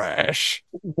trailer trash.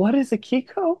 What is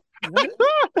Akiko?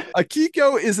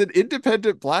 Akiko is an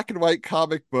independent black and white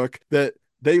comic book that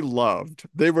they loved.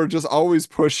 They were just always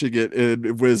pushing it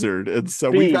in Wizard. And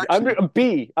so B.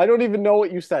 B. I don't even know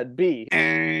what you said. B.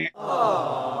 I'm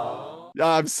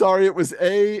sorry, it was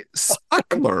A,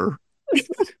 Spuckler.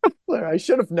 I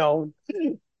should have known.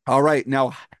 All right,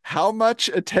 now, how much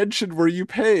attention were you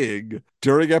paying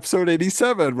during episode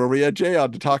 87 where we had Jay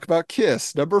on to talk about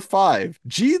Kiss? Number 5,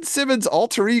 Gene Simmons'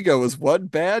 alter ego is one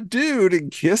bad dude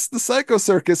in Kiss the Psycho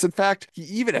Circus. In fact, he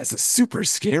even has a super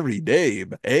scary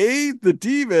name. A, the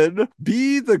Demon.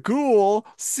 B, the Ghoul.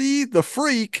 C, the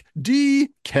Freak. D,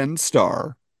 Ken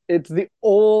Starr. It's the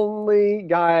only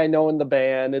guy I know in the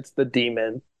band. It's the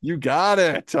Demon. You got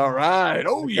it. All right.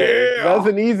 Oh, Okay, that's yeah.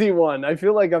 an easy one. I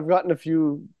feel like I've gotten a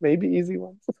few maybe easy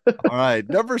ones. All right.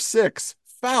 Number 6,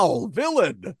 foul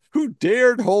villain. Who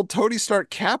dared hold Tony Stark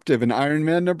captive in Iron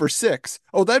Man number 6?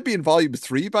 Oh, that'd be in volume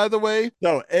 3, by the way.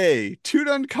 So A,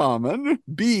 Tutankhamun.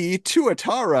 B,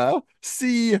 Tuatara.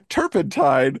 C,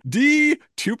 Turpentine. D,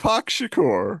 Tupac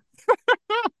Shakur.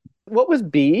 What was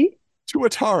B?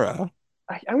 Tuatara.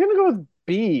 I'm gonna go with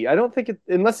B. I don't think it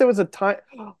unless it was a time.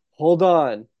 Hold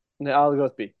on. No, I'll go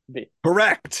with B. B.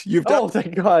 Correct. You've done. Oh,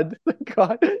 thank God. Thank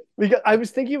God. Because I was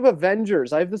thinking of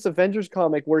Avengers. I have this Avengers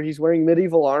comic where he's wearing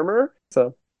medieval armor.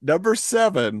 So Number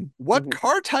 7, what Mhm.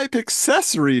 car type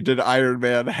accessory did Iron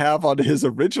Man have on his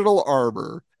original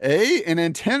armor? A, an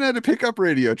antenna to pick up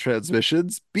radio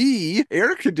transmissions. B,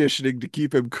 air conditioning to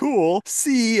keep him cool.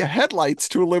 C, headlights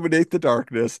to illuminate the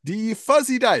darkness. D,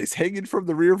 fuzzy dice hanging from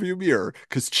the rearview mirror,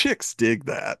 because chicks dig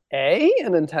that. A,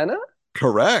 an antenna?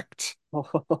 Correct. Oh,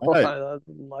 right. that's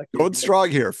lucky. Going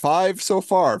strong here. 5 so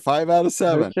far. 5 out of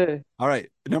 7. Okay. All right.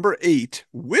 Number 8.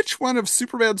 Which one of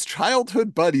Superman's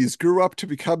childhood buddies grew up to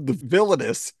become the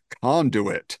villainous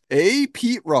Conduit? A,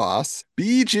 Pete Ross.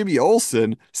 B, Jimmy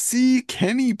Olsen. C,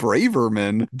 Kenny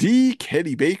Braverman. D,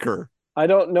 Kenny Baker. I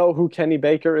don't know who Kenny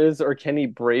Baker is or Kenny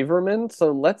Braverman,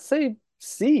 so let's say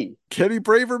C. Kenny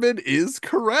Braverman is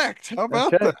correct. How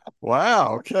about Okay. that?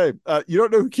 Wow. Okay. You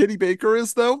don't know who Kenny Baker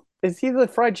is, though? Is he the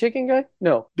fried chicken guy?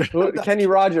 No. Kenny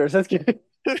Rogers. That's good.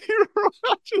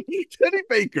 Kenny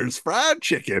Baker's fried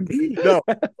chicken. No,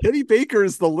 Kenny Baker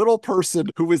is the little person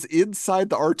who was inside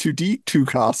the R2D2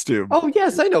 costume. Oh,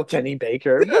 yes, I know Kenny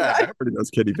Baker. Yeah, everybody knows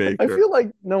Kenny Baker. I feel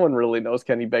like no one really knows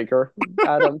Kenny Baker.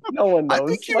 Adam, no one knows. I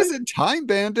think he was in Time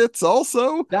Bandits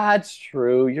also. That's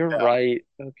true. You're Yeah. right.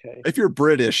 Okay. If you're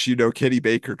British, you know Kenny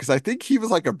Baker because I think he was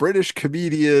like a British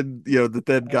comedian, that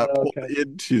then got pulled Okay.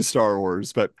 into Star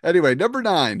Wars. But anyway, number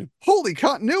 9, holy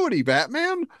continuity,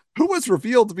 Batman. Who was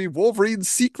revealed to be Wolverine's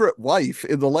secret wife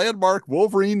in the landmark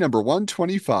Wolverine number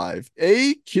 125?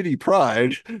 A, Kitty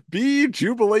Pryde. B,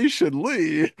 Jubilation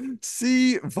Lee.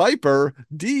 C, Viper.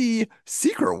 D,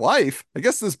 secret wife. I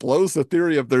guess this blows the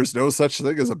theory of there's no such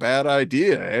thing as a bad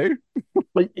idea, eh?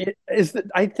 But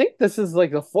I think this is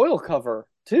like the foil cover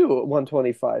too,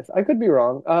 125. I could be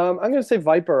wrong. I'm gonna say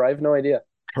Viper. I have no idea.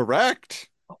 Correct.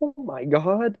 Oh my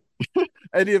God.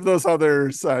 Any of those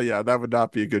others, yeah, that would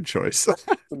not be a good choice.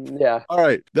 Yeah. All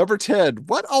right, number 10.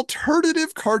 What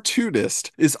alternative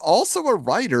cartoonist is also a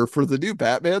writer for the new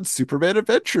Batman Superman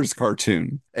Adventures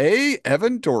cartoon? A,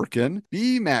 Evan Dorkin.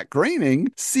 B, Matt Groening.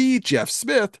 C, Jeff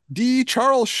Smith. D,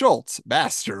 Charles Schultz,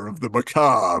 master of the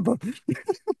macabre.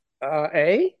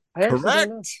 A? I actually don't know.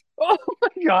 Correct. Oh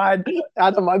my God,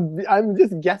 Adam, I'm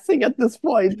just guessing at this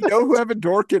point. You know who Evan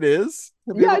Dorkin is?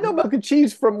 Yeah, I know milk and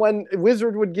cheese from when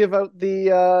Wizard would give out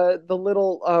the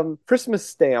little Christmas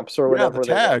stamps or Yeah, whatever the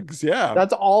they were. tags. Yeah.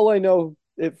 That's all I know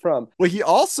it from. Well, he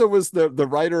also was the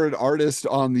writer and artist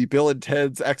on the Bill and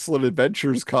Ted's Excellent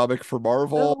Adventures comic for No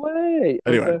Marvel. way.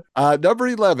 Anyway, Okay. number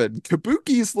 11,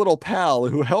 Kabuki's little pal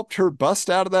who helped her bust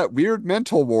out of that weird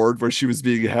mental ward where she was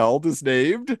being held is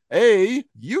named A,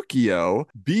 Yukio.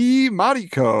 B,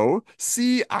 Mariko.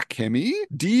 C, Akemi.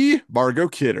 D, Margot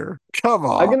Kidder. Come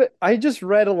on. I just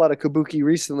read a lot of Kabuki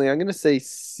recently. I'm gonna say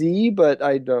C, but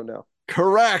I don't know.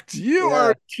 Correct. You Yeah.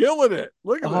 are killing it.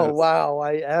 Look at Oh this. wow,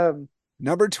 I am.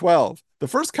 Number 12. The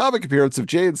first comic appearance of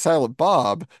Jay and Silent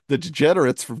Bob, the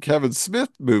degenerates from Kevin Smith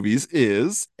movies,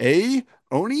 is A,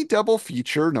 Oni Double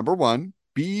Feature number 1.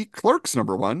 B, Clerks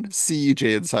number 1. C,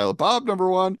 Jay and Silent Bob number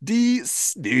 1. D,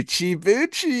 Snoochie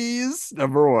Boochies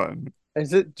number 1.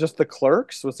 Is it just the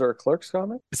Clerks? Was there a Clerks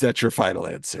comic? Is that your final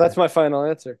answer? That's my final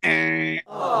answer.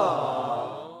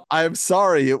 I'm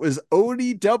sorry, it was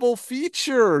Oni Double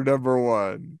Feature number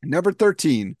 1. Number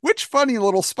 13. Which funny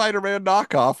little Spider-Man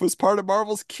knockoff was part of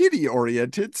Marvel's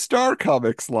kiddie-oriented Star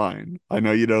Comics line? I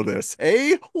know you know this.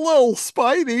 A, Lil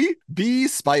Spidey. B,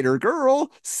 Spider-Girl.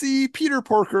 C, Peter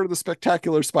Porker, the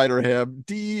Spectacular Spider-Ham.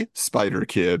 D,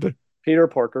 Spider-Kid. Peter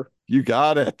Porker. You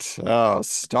got it. Oh,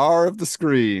 star of the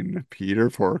screen, Peter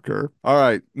Porker. All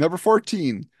right, number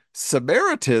 14.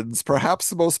 Samaritans, perhaps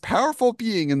the most powerful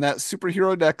being in that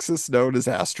superhero nexus known as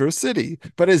Astro City.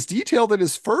 But as detailed in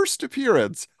his first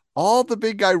appearance, all the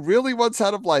big guy really wants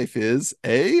out of life is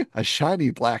A, a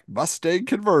shiny black Mustang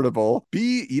convertible.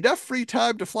 B, enough free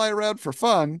time to fly around for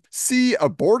fun. C, a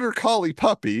border collie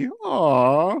puppy.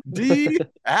 Aww. D,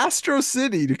 Astro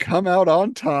City to come out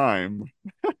on time.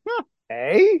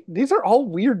 These are all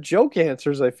weird joke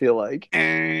answers, I feel like.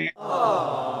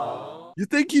 You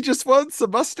think he just wants a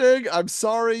Mustang? I'm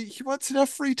sorry. He wants enough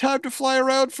free time to fly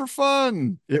around for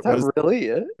fun. Is It that was, really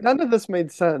it? None of this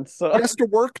made sense. he has to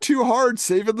work too hard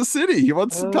saving the city. He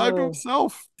wants some time to Oh,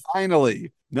 himself.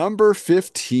 Finally, number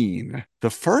 15. The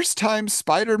first time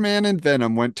Spider Man and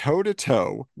Venom went toe to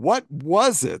toe, what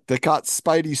was it that got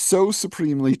Spidey so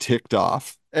supremely ticked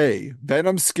off? A.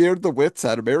 Venom scared the wits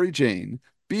out of Mary Jane.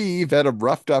 B. Venom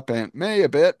roughed up Aunt May a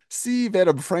bit. C.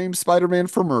 Venom framed Spider Man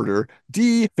for murder.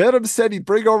 D. Venom said he'd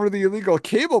bring over the illegal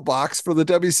cable box for the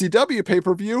WCW pay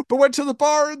per view, but went to the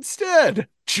bar instead.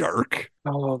 Jerk.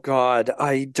 oh God.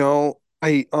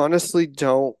 I honestly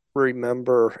don't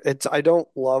remember. I don't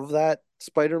love that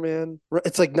Spider-Man.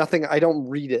 It's like nothing. I don't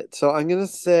read it. So I'm gonna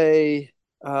say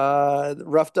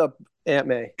roughed up Aunt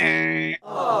May.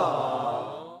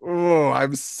 Oh,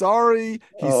 I'm sorry.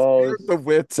 He Oh, scared the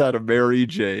wits out of Mary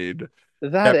Jane.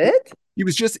 is that Yeah, it? he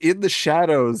was just in the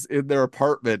shadows in their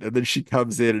apartment, and then she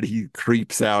comes in and he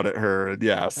creeps out at her. And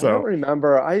yeah, I don't so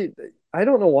remember. I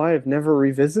don't know why I've never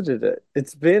revisited it.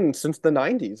 It's been since the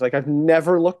 90s. Like I've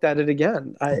never looked at it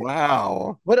again.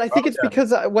 wow. But I think it's Okay.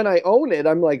 because when I own it,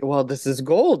 I'm like, well, this is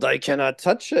gold. I cannot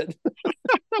touch it.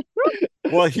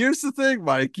 Well, here's the thing,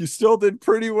 Mike. You still did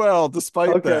pretty well despite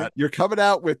Okay. that. You're coming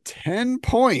out with 10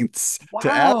 points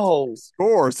to add to Wow. the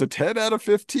score. So 10 out of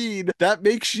 15. That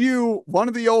makes you one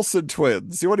of the Olsen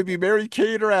twins. You want to be Mary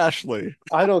Kate or Ashley?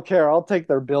 I don't care. I'll take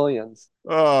their billions.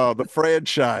 Oh, the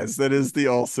franchise that is the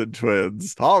Olsen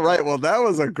twins. All right. Well, that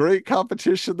was a great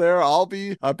competition there. I'll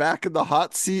be back in the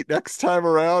hot seat next time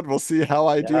around. We'll see how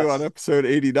I do on Yes. episode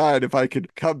 89 if I can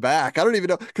come back. I don't even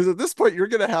know because at this point, you're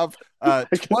going to have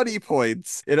 20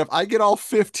 points. And if I get all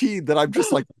 15, then I'm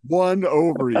just like one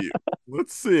over you.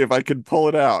 Let's see if I can pull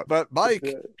it out. But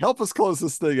Mike, help us close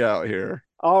this thing out here.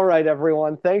 All right,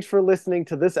 everyone. Thanks for listening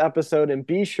to this episode, and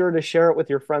be sure to share it with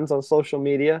your friends on social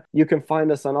media. You can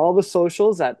find us on all the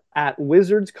socials at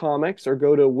Wizards Comics, or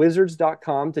go to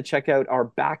wizards.com to check out our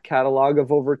back catalog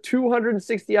of over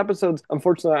 260 episodes.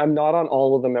 Unfortunately, I'm not on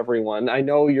all of them, everyone. I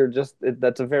know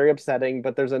that's a very upsetting,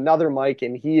 but there's another Mike,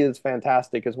 and he is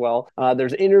fantastic as well.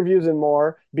 There's interviews and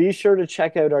more. Be sure to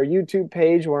check out our YouTube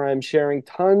page where I'm sharing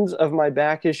tons of my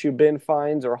back issue bin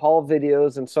finds or haul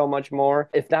videos and so much more.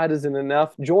 If that isn't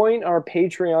enough, join our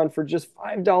Patreon for just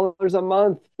 $5 a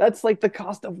month. That's like the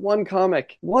cost of one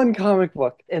comic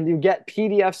book. And you get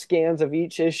PDF scans of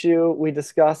each issue we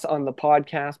discuss on the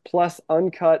podcast, plus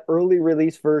uncut early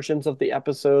release versions of the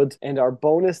episodes, and our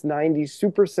bonus 90s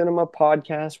Super Cinema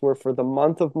podcast, where for the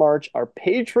month of March, our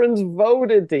patrons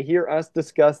voted to hear us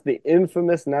discuss the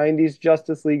infamous 90s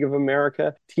Justice League of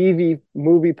America TV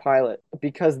movie pilot,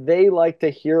 because they like to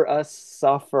hear us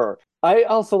suffer. I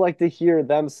also like to hear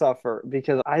them suffer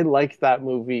because I like that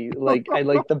movie. Like I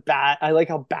like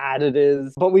how bad it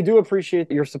is. But we do appreciate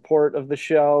your support of the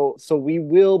show, so we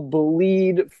will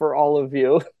bleed for all of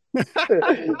you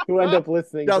who end up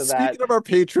listening Now, to that. speaking of our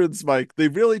patrons, Mike, they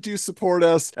really do support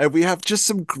us, and we have just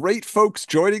some great folks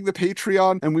joining the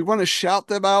Patreon, and we want to shout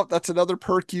them out. That's another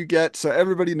perk you get, so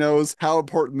everybody knows how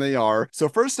important they are. So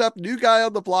first up, new guy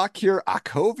on the block here,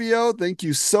 Acovio. Thank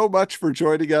you so much for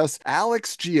joining us.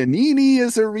 Alex Giannini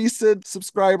is a recent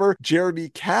subscriber. Jeremy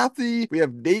Cathy. We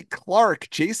have Nate Clark,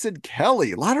 Jason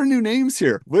Kelly. A lot of new names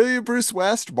here. William Bruce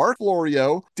West, Mark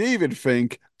Florio, David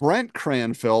Fink, Brent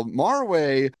Cranfield,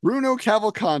 Marway, Bruno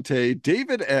Cavalcante,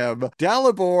 David M.,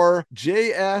 Dalibor,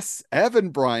 J.S., Evan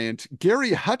Bryant, Gary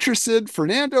Hutcherson,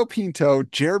 Fernando Pinto,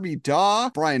 Jeremy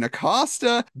Daw, Brian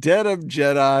Acosta, Denim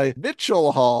Jedi,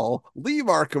 Mitchell Hall, Lee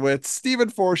Markowitz, Stephen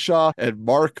Forshaw, and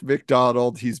Mark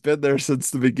McDonald. He's been there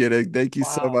since the beginning. Thank you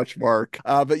so much, Mark.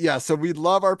 But yeah, so we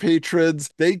love our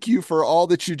patrons. Thank you for all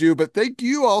that you do, but thank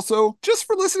you also just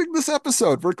for listening to this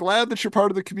episode. We're glad that you're part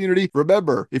of the community.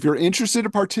 Remember, if you're interested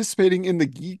in participating in the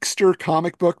Geekster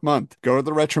Comic Book Month, go to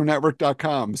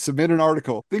theretronetwork.com, submit an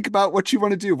article, think about what you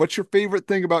want to do. What's your favorite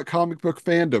thing about comic book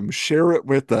fandom? Share it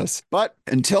with us. But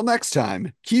until next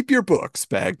time, keep your books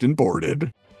bagged and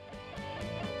boarded.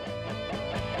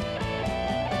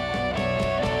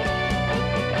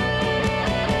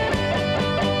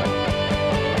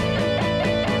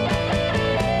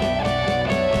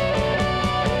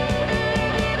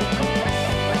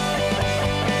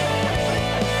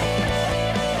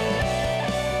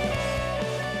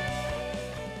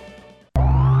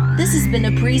 This has been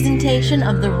a presentation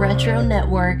of the Retro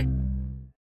Network.